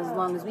been around as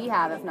long as we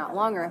have, if not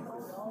longer,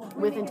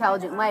 with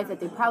intelligent life, that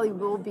they probably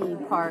will be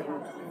part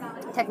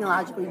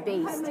technologically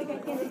based,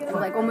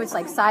 like almost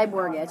like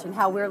cyborg-ish, and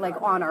how we're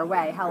like on our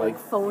way, how like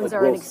phones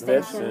are Will an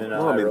Smith's extension. in,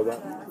 Well, I mean-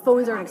 iRobot.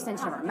 Phones are an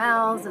extension of our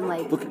mouths, and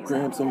like Look at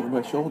Gramps over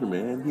my shoulder,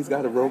 man. He's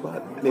got a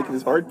robot making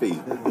his heart beat.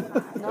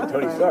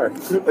 Tony Stark.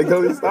 Like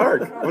Tony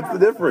Stark. What's the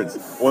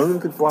difference? One of them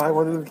can fly,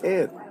 one of them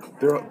can't.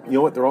 They're all, you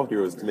know what? They're all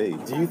heroes to me.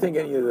 Do you think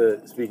any of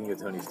the, speaking of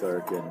Tony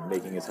Stark and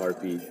making his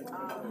heartbeat,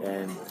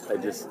 and I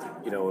just,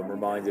 am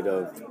reminded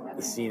of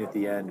the scene at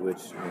the end, which,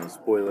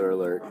 spoiler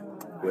alert,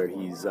 where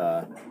he's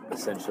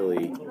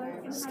essentially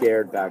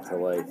scared back to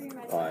life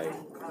by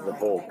the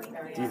Hulk.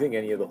 Do you think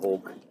any of the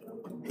Hulk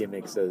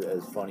gimmicks,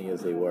 as funny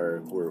as they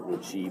were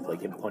cheap?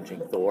 Like him punching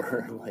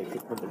Thor, like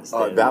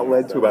that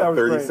led to That about was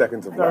 30 great.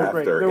 seconds of That was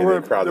great. laughter There in were-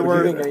 a crowd. there of Do you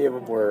were- think any of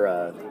them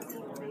were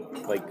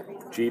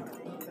like cheap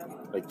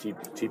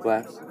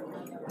laughs?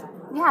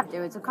 You have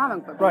to. It's a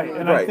comic book. Right, movie.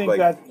 and I Right, think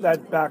like-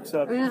 that backs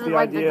up It isn't the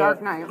like The idea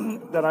Dark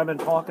Knight. that I've been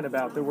talking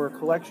about. There were a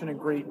collection of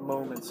great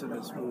moments in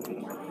this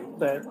movie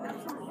that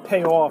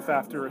pay off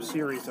after a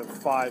series of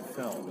 5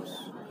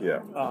 films. Yeah.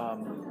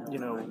 You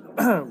know,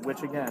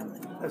 which again,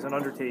 as an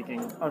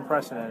undertaking,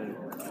 unprecedented.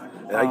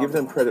 And I give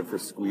them credit for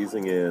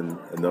squeezing in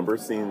a number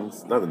of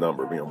scenes, not a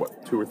number,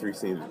 but 2 or 3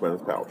 scenes with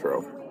Gwyneth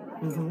Paltrow.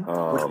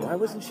 Why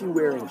wasn't she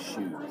wearing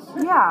shoes?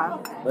 Yeah.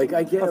 Like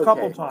I get A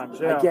couple times,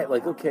 yeah. I get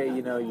like okay,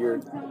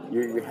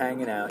 you're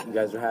hanging out, you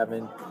guys are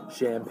having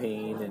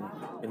champagne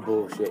and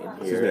bullshit in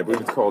Excuse here. me, I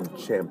believe it's called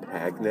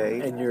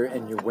Champagne. and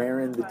you're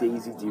wearing the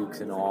Daisy Dukes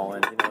and all,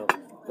 and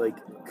like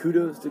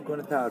kudos to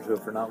Gwyneth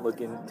Paltrow for not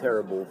looking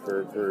terrible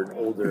for an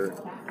older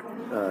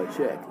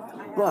chick,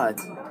 but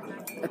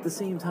at the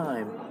same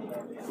time,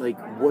 like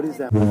what is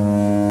that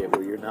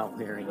where you're not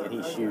wearing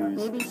any shoes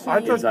Maybe she. I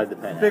took inside the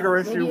penthouse? bigger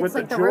issue Maybe with it's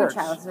like the the Roach jorts.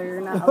 House, so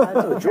you're not allowed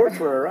No, the to. jorts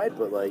were alright,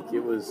 but like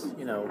it was,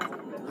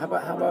 how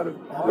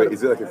about Wait,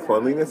 is it like a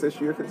cleanliness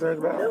issue you're concerned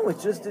about? No, it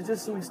just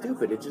seemed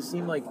stupid. It just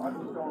seemed like,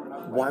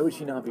 why would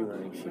she not be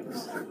wearing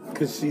shoes?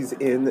 Because she's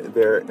in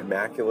their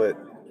immaculate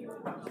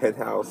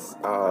penthouse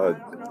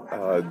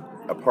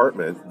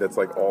apartment that's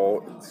like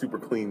all super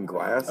clean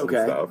glass Okay.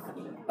 and stuff.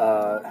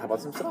 How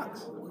about some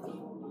socks?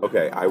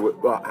 Okay, I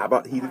would. Well, how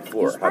about heated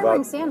floor? She's How probably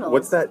wearing about sandals.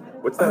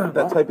 what's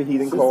that type of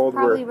heating She's called?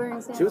 probably Where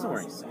wearing sandals. She wasn't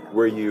wearing socks.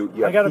 where you I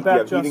have, got to you back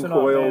have heating Justin up,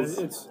 man. coils.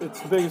 It's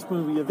the biggest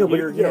movie of No, the but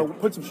year. yeah.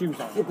 Put some shoes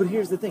on. Yeah, but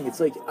here's the thing. It's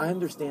like, I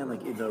understand,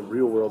 like, in a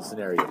real world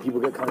scenario, people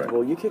get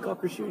comfortable, you kick off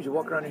your shoes, you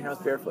walk around your house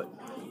barefoot.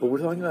 But we're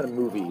talking about a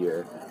movie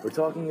here. We're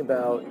talking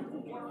about,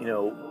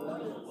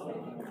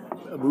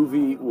 a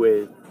movie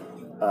with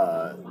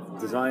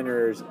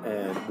designers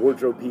and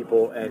wardrobe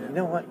people, and you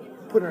know what?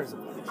 Put her in some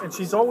footage. And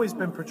she's always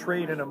been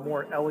portrayed in a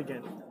more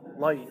elegant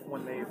light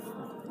when they've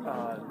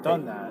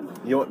done that.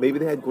 You know what? Maybe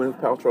they had Gwyneth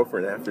Paltrow for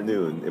an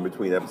afternoon in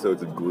between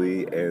episodes of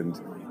Glee and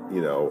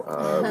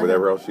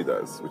whatever else she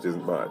does, which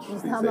isn't much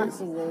It's these not days. much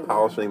these days.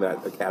 Polishing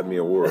that Academy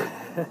Award.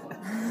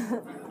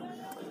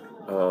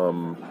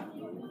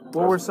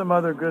 What were some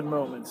other good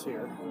moments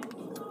here?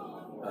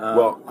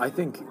 Well, I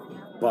think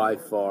by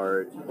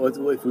far,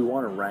 if we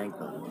want to rank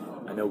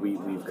them, I know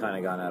we've kind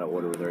of gone out of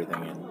order with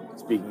everything. And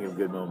speaking of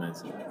good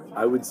moments,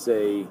 I would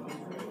say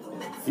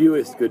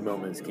fewest good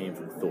moments came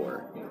from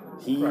Thor.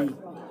 Right.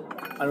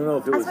 I don't know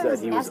if it was That's what I that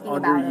was he was asking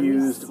about him. He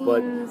underused,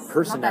 but seems not that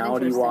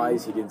personality-wise,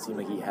 interesting. he didn't seem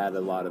like he had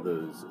a lot of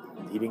those.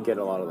 He didn't get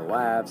a lot of the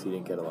laughs. He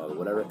didn't get a lot of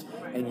whatever.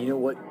 And you know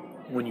what?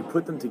 When you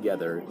put them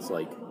together, it's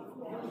like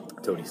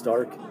Tony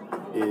Stark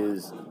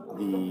is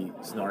the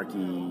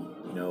snarky,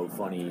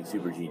 funny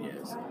super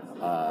genius.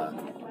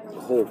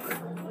 Hulk,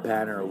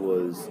 Banner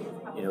was,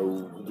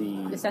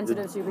 The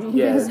sensitive super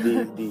Yeah,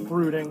 genius. the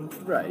Brooding.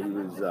 right. He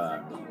was.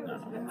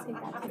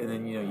 And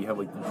then you have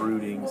like the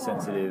brooding,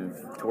 sensitive,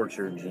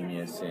 tortured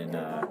genius in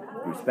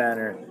Bruce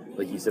Banner.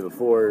 Like you said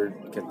before,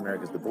 Captain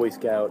America's the Boy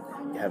Scout.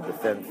 You have the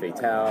femme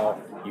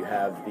fatale. You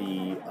have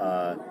the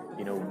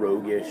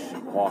roguish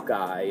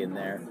Hawkeye in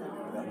there.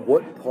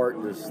 What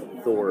part does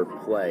Thor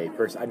play?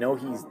 I know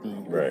he's the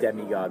Right.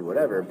 demigod,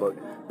 whatever, but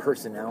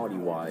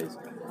personality-wise,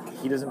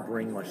 he doesn't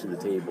bring much to the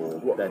table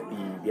that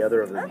the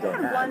other of them I don't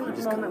had have. one He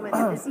just moment with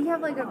him. Does he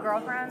have like a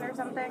girlfriend or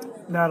something?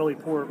 Natalie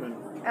Portman.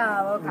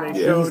 Oh, And okay. they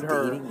Yeah. showed He's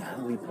her dating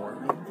Natalie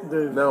Portman. the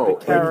like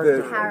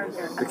character.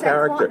 Character. the Okay,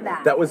 character. fuck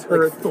that. That was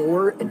her. Like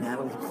Thor and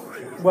Natalie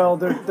Portman. Well,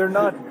 they're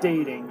not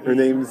dating. Her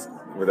name's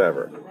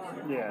whatever.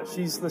 Yeah,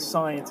 she's the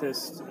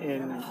scientist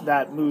in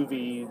that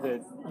movie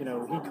that,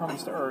 he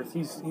comes to Earth.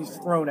 He's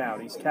thrown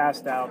out. He's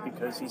cast out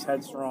because he's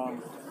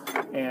headstrong.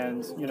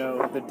 And,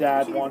 the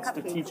dad She did wants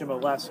to cupcakes. teach him a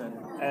lesson.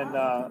 And,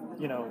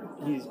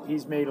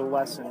 he's made a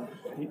lesson.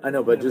 I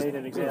know, but just made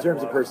an in example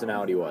terms of it.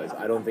 personality-wise,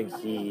 I don't think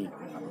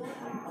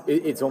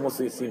it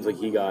seems like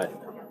he got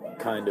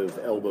kind of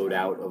elbowed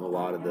out of a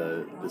lot of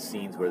the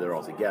scenes where they're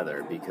all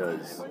together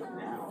because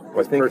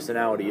his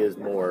personality is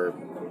more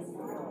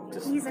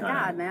just He's a kinda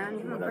god, man.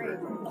 Give him a whatever.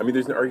 break. I mean,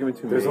 there's an argument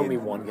to be There's made. only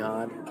one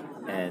god,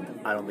 and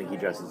I don't think he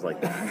dresses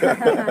like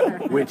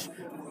that. Which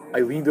I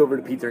leaned over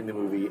to Pete during the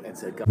movie and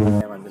said, God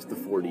damn, I missed the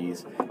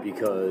 40s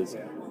because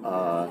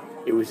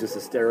it was just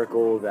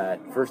hysterical that,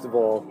 first of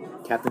all,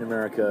 Captain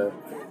America,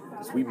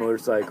 sweet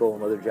motorcycle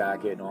and leather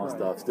jacket and all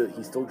that stuff,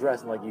 he's still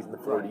dressing like he's in the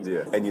 40s.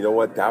 Yeah, and you know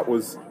what? That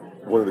was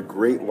one of the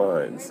great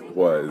lines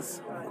was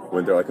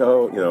when they're like,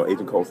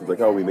 Agent Coulson's like,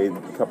 we made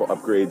a couple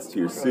upgrades to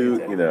your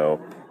suit,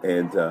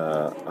 and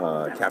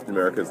Captain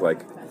America's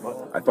like,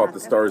 I thought the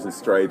stars and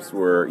stripes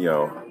were, we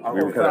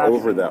were kind of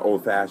over that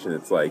old fashioned.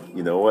 It's like,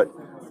 you know what?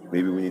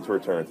 Maybe we need to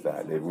return to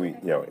that. Maybe we,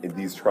 in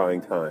these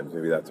trying times,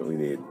 maybe that's what we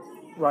need.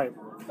 Right.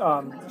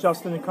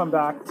 Justin, to come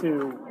back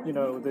to,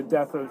 the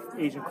death of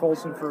Agent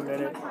Coulson for a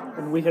minute,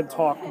 and we had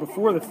talked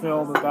before the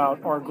film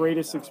about our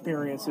greatest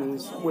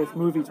experiences with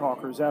movie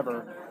talkers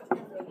ever.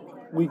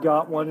 we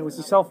got one. It was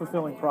a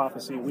self-fulfilling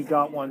prophecy. We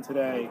got one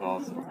today.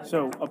 Awesome.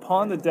 So,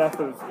 upon the death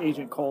of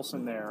Agent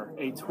Coulson there,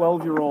 a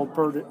 12-year-old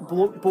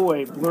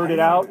boy blurted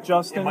out,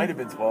 Justin... It might have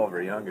been 12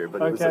 or younger,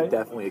 but it was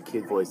definitely a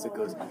kid voice that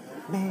goes,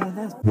 man,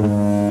 that's...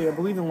 Yeah, I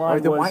believe the line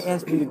was... Then why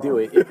ask me to do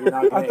it if you're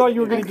not going I thought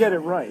you were going to get it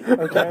right,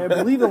 okay? I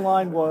believe the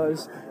line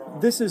was,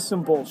 this is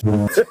some bullshit,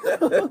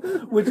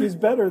 which is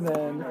better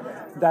than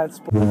that's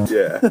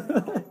bullshit.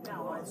 Yeah.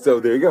 So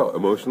there you go.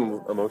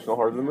 Emotional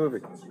heart of the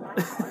movie.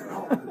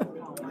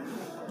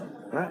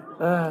 All right.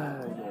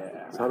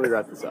 Yeah. So how do we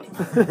wrap this up?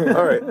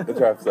 All right, it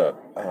wraps up.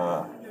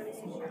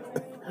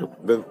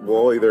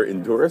 We'll either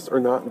endorse or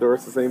not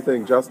endorse the same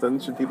thing. Justin,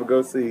 should people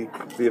go see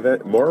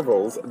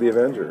Marvel's The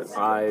Avengers?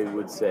 I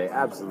would say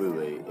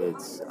absolutely.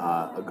 It's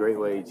a great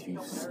way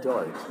to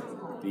start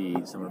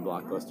the summer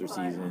blockbuster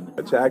season.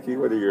 Jackie,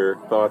 what are your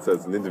thoughts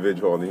as an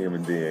individual and a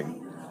human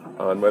being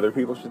on whether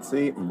people should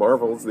see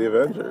Marvel's The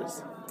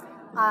Avengers?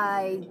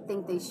 I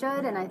think they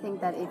should, and I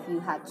think that if you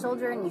have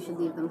children, you should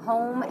leave them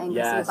home and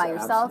go see it by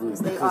yourself absolutely. because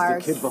they Because are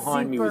the kid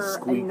behind me was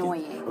super squeaking.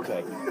 annoying.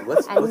 Okay,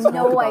 let's I talk have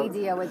no about,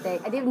 idea what they.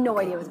 I have no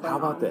idea what's going How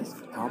on. about this?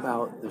 How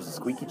about there's a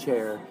squeaky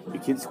chair,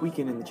 your kid's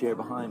squeaking in the chair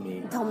behind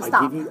me. Tell him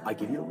stop. I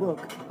give you a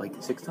look like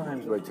 6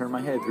 times where I turn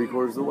my head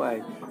 3/4 of the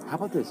way. How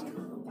about this?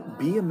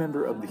 Be a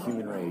member of the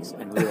human race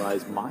and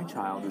realize my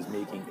child is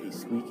making a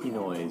squeaky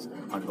noise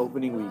on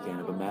opening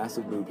weekend of a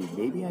massive movie.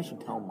 Maybe I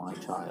should tell my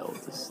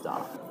child to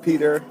stop.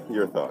 Peter,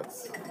 your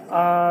thoughts?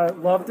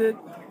 Loved it.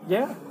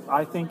 Yeah,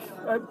 I think,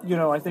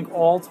 I think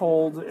all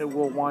told, it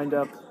will wind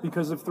up,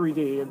 because of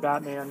 3D and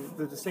Batman,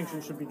 the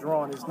distinction should be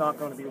drawn, is not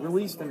going to be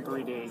released in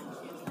 3D.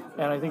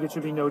 And I think it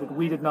should be noted,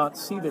 we did not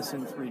see this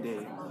in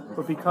 3D.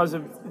 But because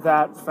of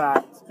that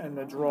fact and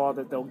the draw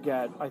that they'll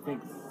get, I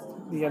think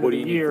the end of the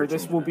year,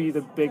 this will be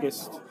the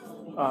biggest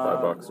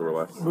 $5 or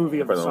less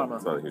movie of the summer.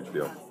 It's not a huge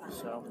deal.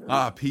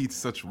 So. Pete,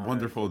 such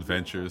wonderful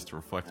adventures to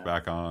reflect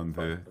back on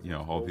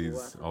all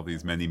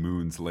these many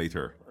moons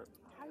later.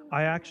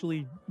 I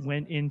actually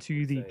went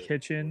into the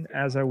kitchen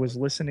as I was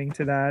listening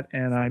to that,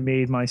 and I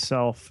made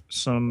myself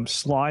some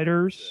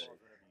sliders.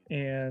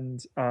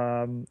 And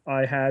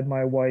I had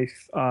my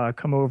wife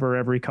come over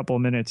every couple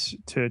of minutes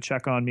to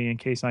check on me in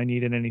case I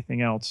needed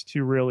anything else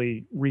to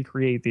really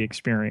recreate the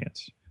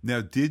experience. Now,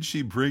 did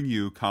she bring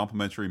you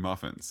complimentary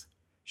muffins?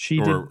 She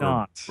did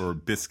not. Or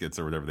biscuits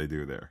or whatever they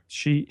do there.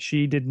 She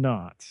did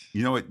not.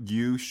 You know what?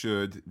 You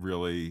should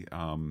really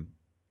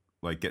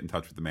get in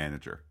touch with the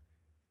manager.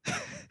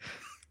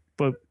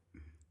 But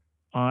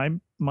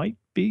I might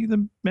be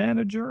the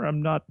manager.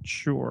 I'm not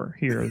sure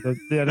here.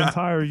 That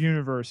entire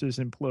universe is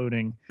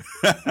imploding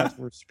as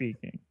we're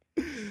speaking.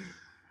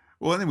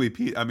 Well, anyway,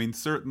 Pete, I mean,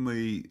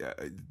 certainly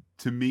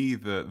to me,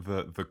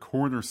 the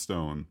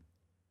cornerstone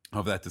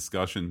of that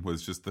discussion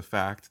was just the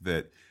fact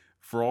that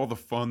for all the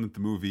fun that the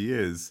movie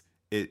is,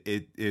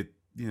 it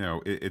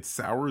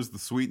sours the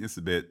sweetness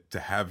a bit to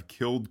have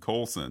killed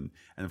Coulson.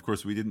 And of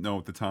course, we didn't know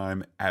at the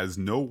time, as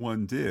no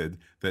one did,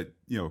 that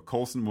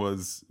Coulson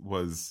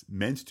was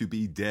meant to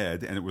be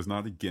dead, and it was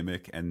not a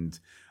gimmick. And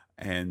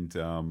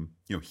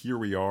here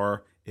we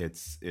are.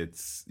 It's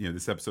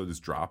this episode is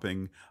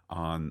dropping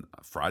on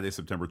Friday,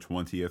 September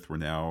 20th. We're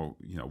now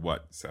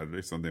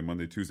Saturday, Sunday,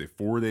 Monday, Tuesday,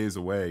 4 days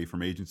away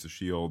from Agents of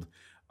S.H.I.E.L.D.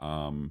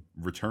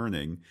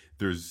 Returning.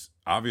 There's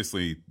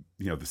obviously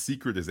the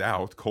secret is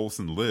out.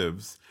 Coulson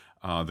lives.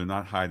 They're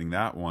not hiding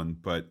that one,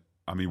 but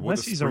I mean, what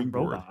unless a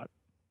springboard. he's a robot.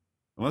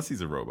 Unless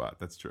he's a robot,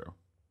 that's true.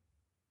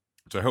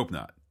 Which I hope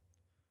not.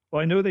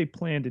 Well, I know they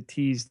plan to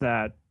tease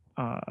that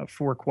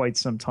for quite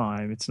some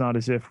time. It's not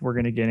as if we're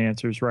going to get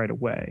answers right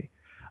away.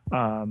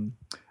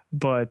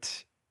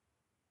 But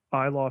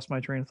I lost my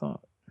train of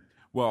thought.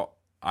 Well,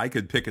 I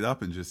could pick it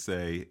up and just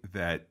say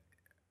that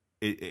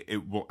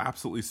it will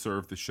absolutely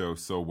serve the show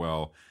so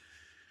well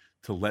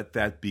to let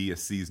that be a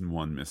season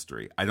 1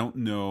 mystery. I don't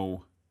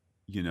know,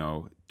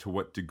 to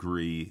what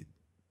degree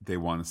they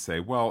want to say,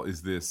 well,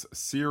 is this a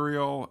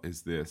serial?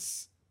 Is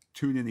this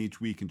tune in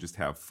each week and just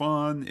have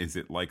fun? Is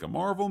it like a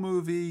Marvel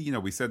movie?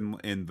 We said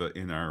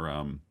in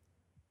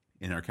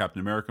our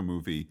Captain America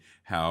movie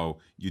how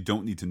you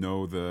don't need to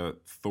know the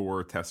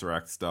Thor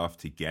Tesseract stuff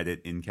to get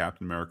it in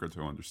Captain America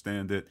to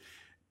understand it.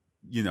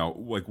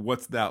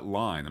 What's that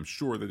line? I'm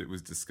sure that it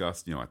was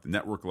discussed, at the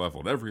network level,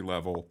 at every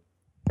level.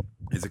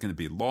 Is it going to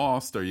be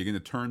lost? Are you going to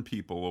turn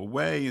people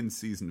away in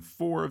season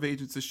 4 of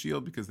Agents of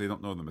S.H.I.E.L.D. because they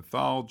don't know the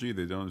mythology,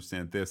 they don't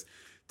understand this?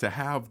 To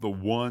have the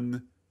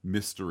one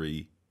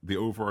mystery, the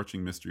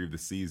overarching mystery of the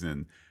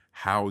season,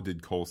 how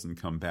did Coulson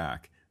come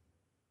back?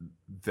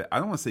 I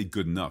don't want to say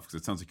good enough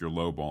because it sounds like you're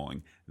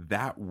lowballing.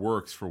 That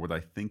works for what I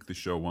think the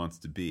show wants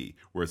to be,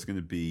 where it's going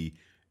to be,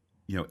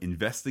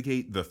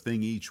 investigate the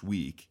thing each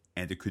week.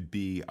 And it could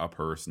be a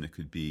person, it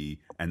could be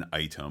an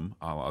item,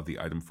 a la the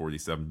Item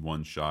 47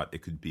 one shot.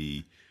 It could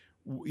be,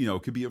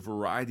 it could be a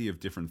variety of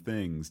different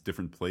things,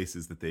 different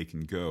places that they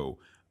can go.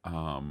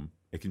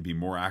 It can be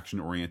more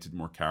action-oriented,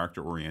 more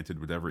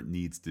character-oriented, whatever it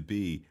needs to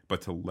be,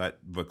 but to let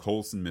the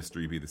Coulson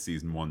mystery be the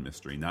season 1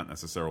 mystery, not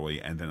necessarily,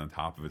 and then on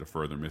top of it, a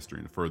further mystery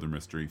and a further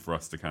mystery for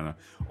us to kind of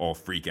all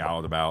freak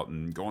out about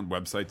and go on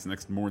websites the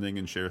next morning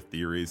and share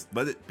theories.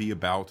 Let it be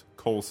about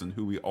Coulson,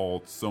 who we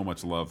all so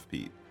much love,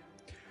 Pete.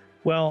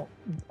 Well,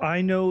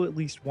 I know at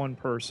least one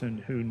person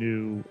who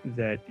knew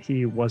that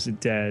he wasn't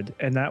dead,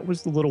 and that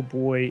was the little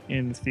boy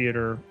in the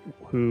theater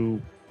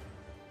who,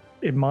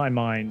 in my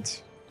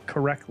mind,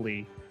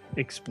 correctly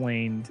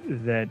explained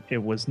that it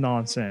was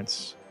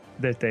nonsense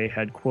that they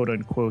had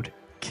quote-unquote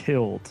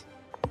killed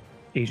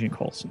Agent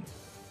Coulson.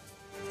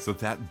 So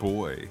that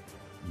boy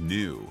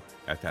knew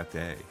at that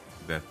day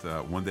that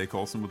one day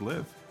Coulson would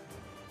live.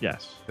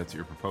 Yes. That's what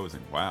you're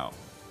proposing. Wow.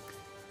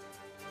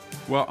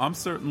 Well, I'm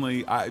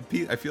certainly,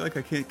 Pete, I feel like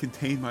I can't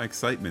contain my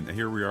excitement.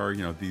 Here we are,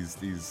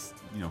 these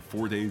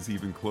 4 days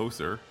even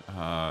closer.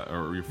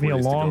 Or 4 Be a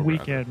days to long go,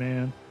 weekend, rather.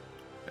 man.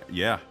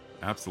 Yeah,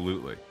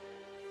 absolutely.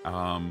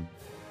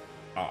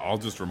 I'll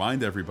just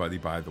remind everybody,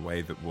 by the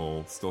way, that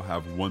we'll still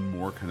have one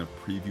more kind of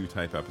preview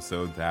type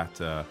episode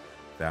that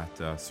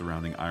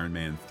surrounding Iron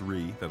Man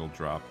 3 that'll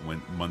drop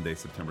Monday,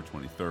 September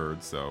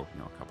 23rd. So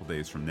a couple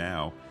days from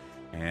now,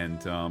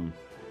 and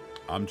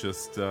I'm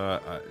just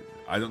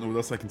I don't know what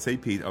else I can say,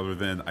 Pete, other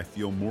than I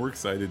feel more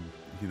excited,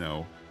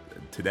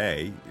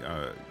 today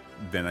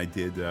than I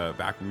did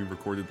back when we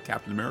recorded the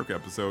Captain America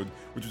episode,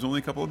 which was only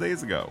a couple of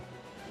days ago.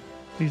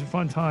 These are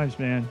fun times,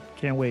 man.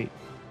 Can't wait.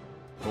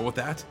 Well, with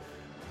that,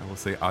 I will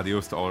say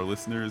adios to all our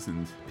listeners,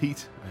 and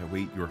Pete, I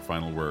await your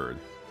final word.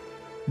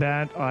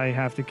 That, I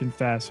have to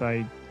confess,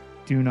 I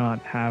do not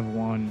have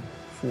one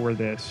for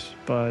this,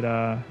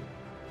 but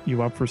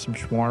you up for some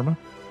shawarma?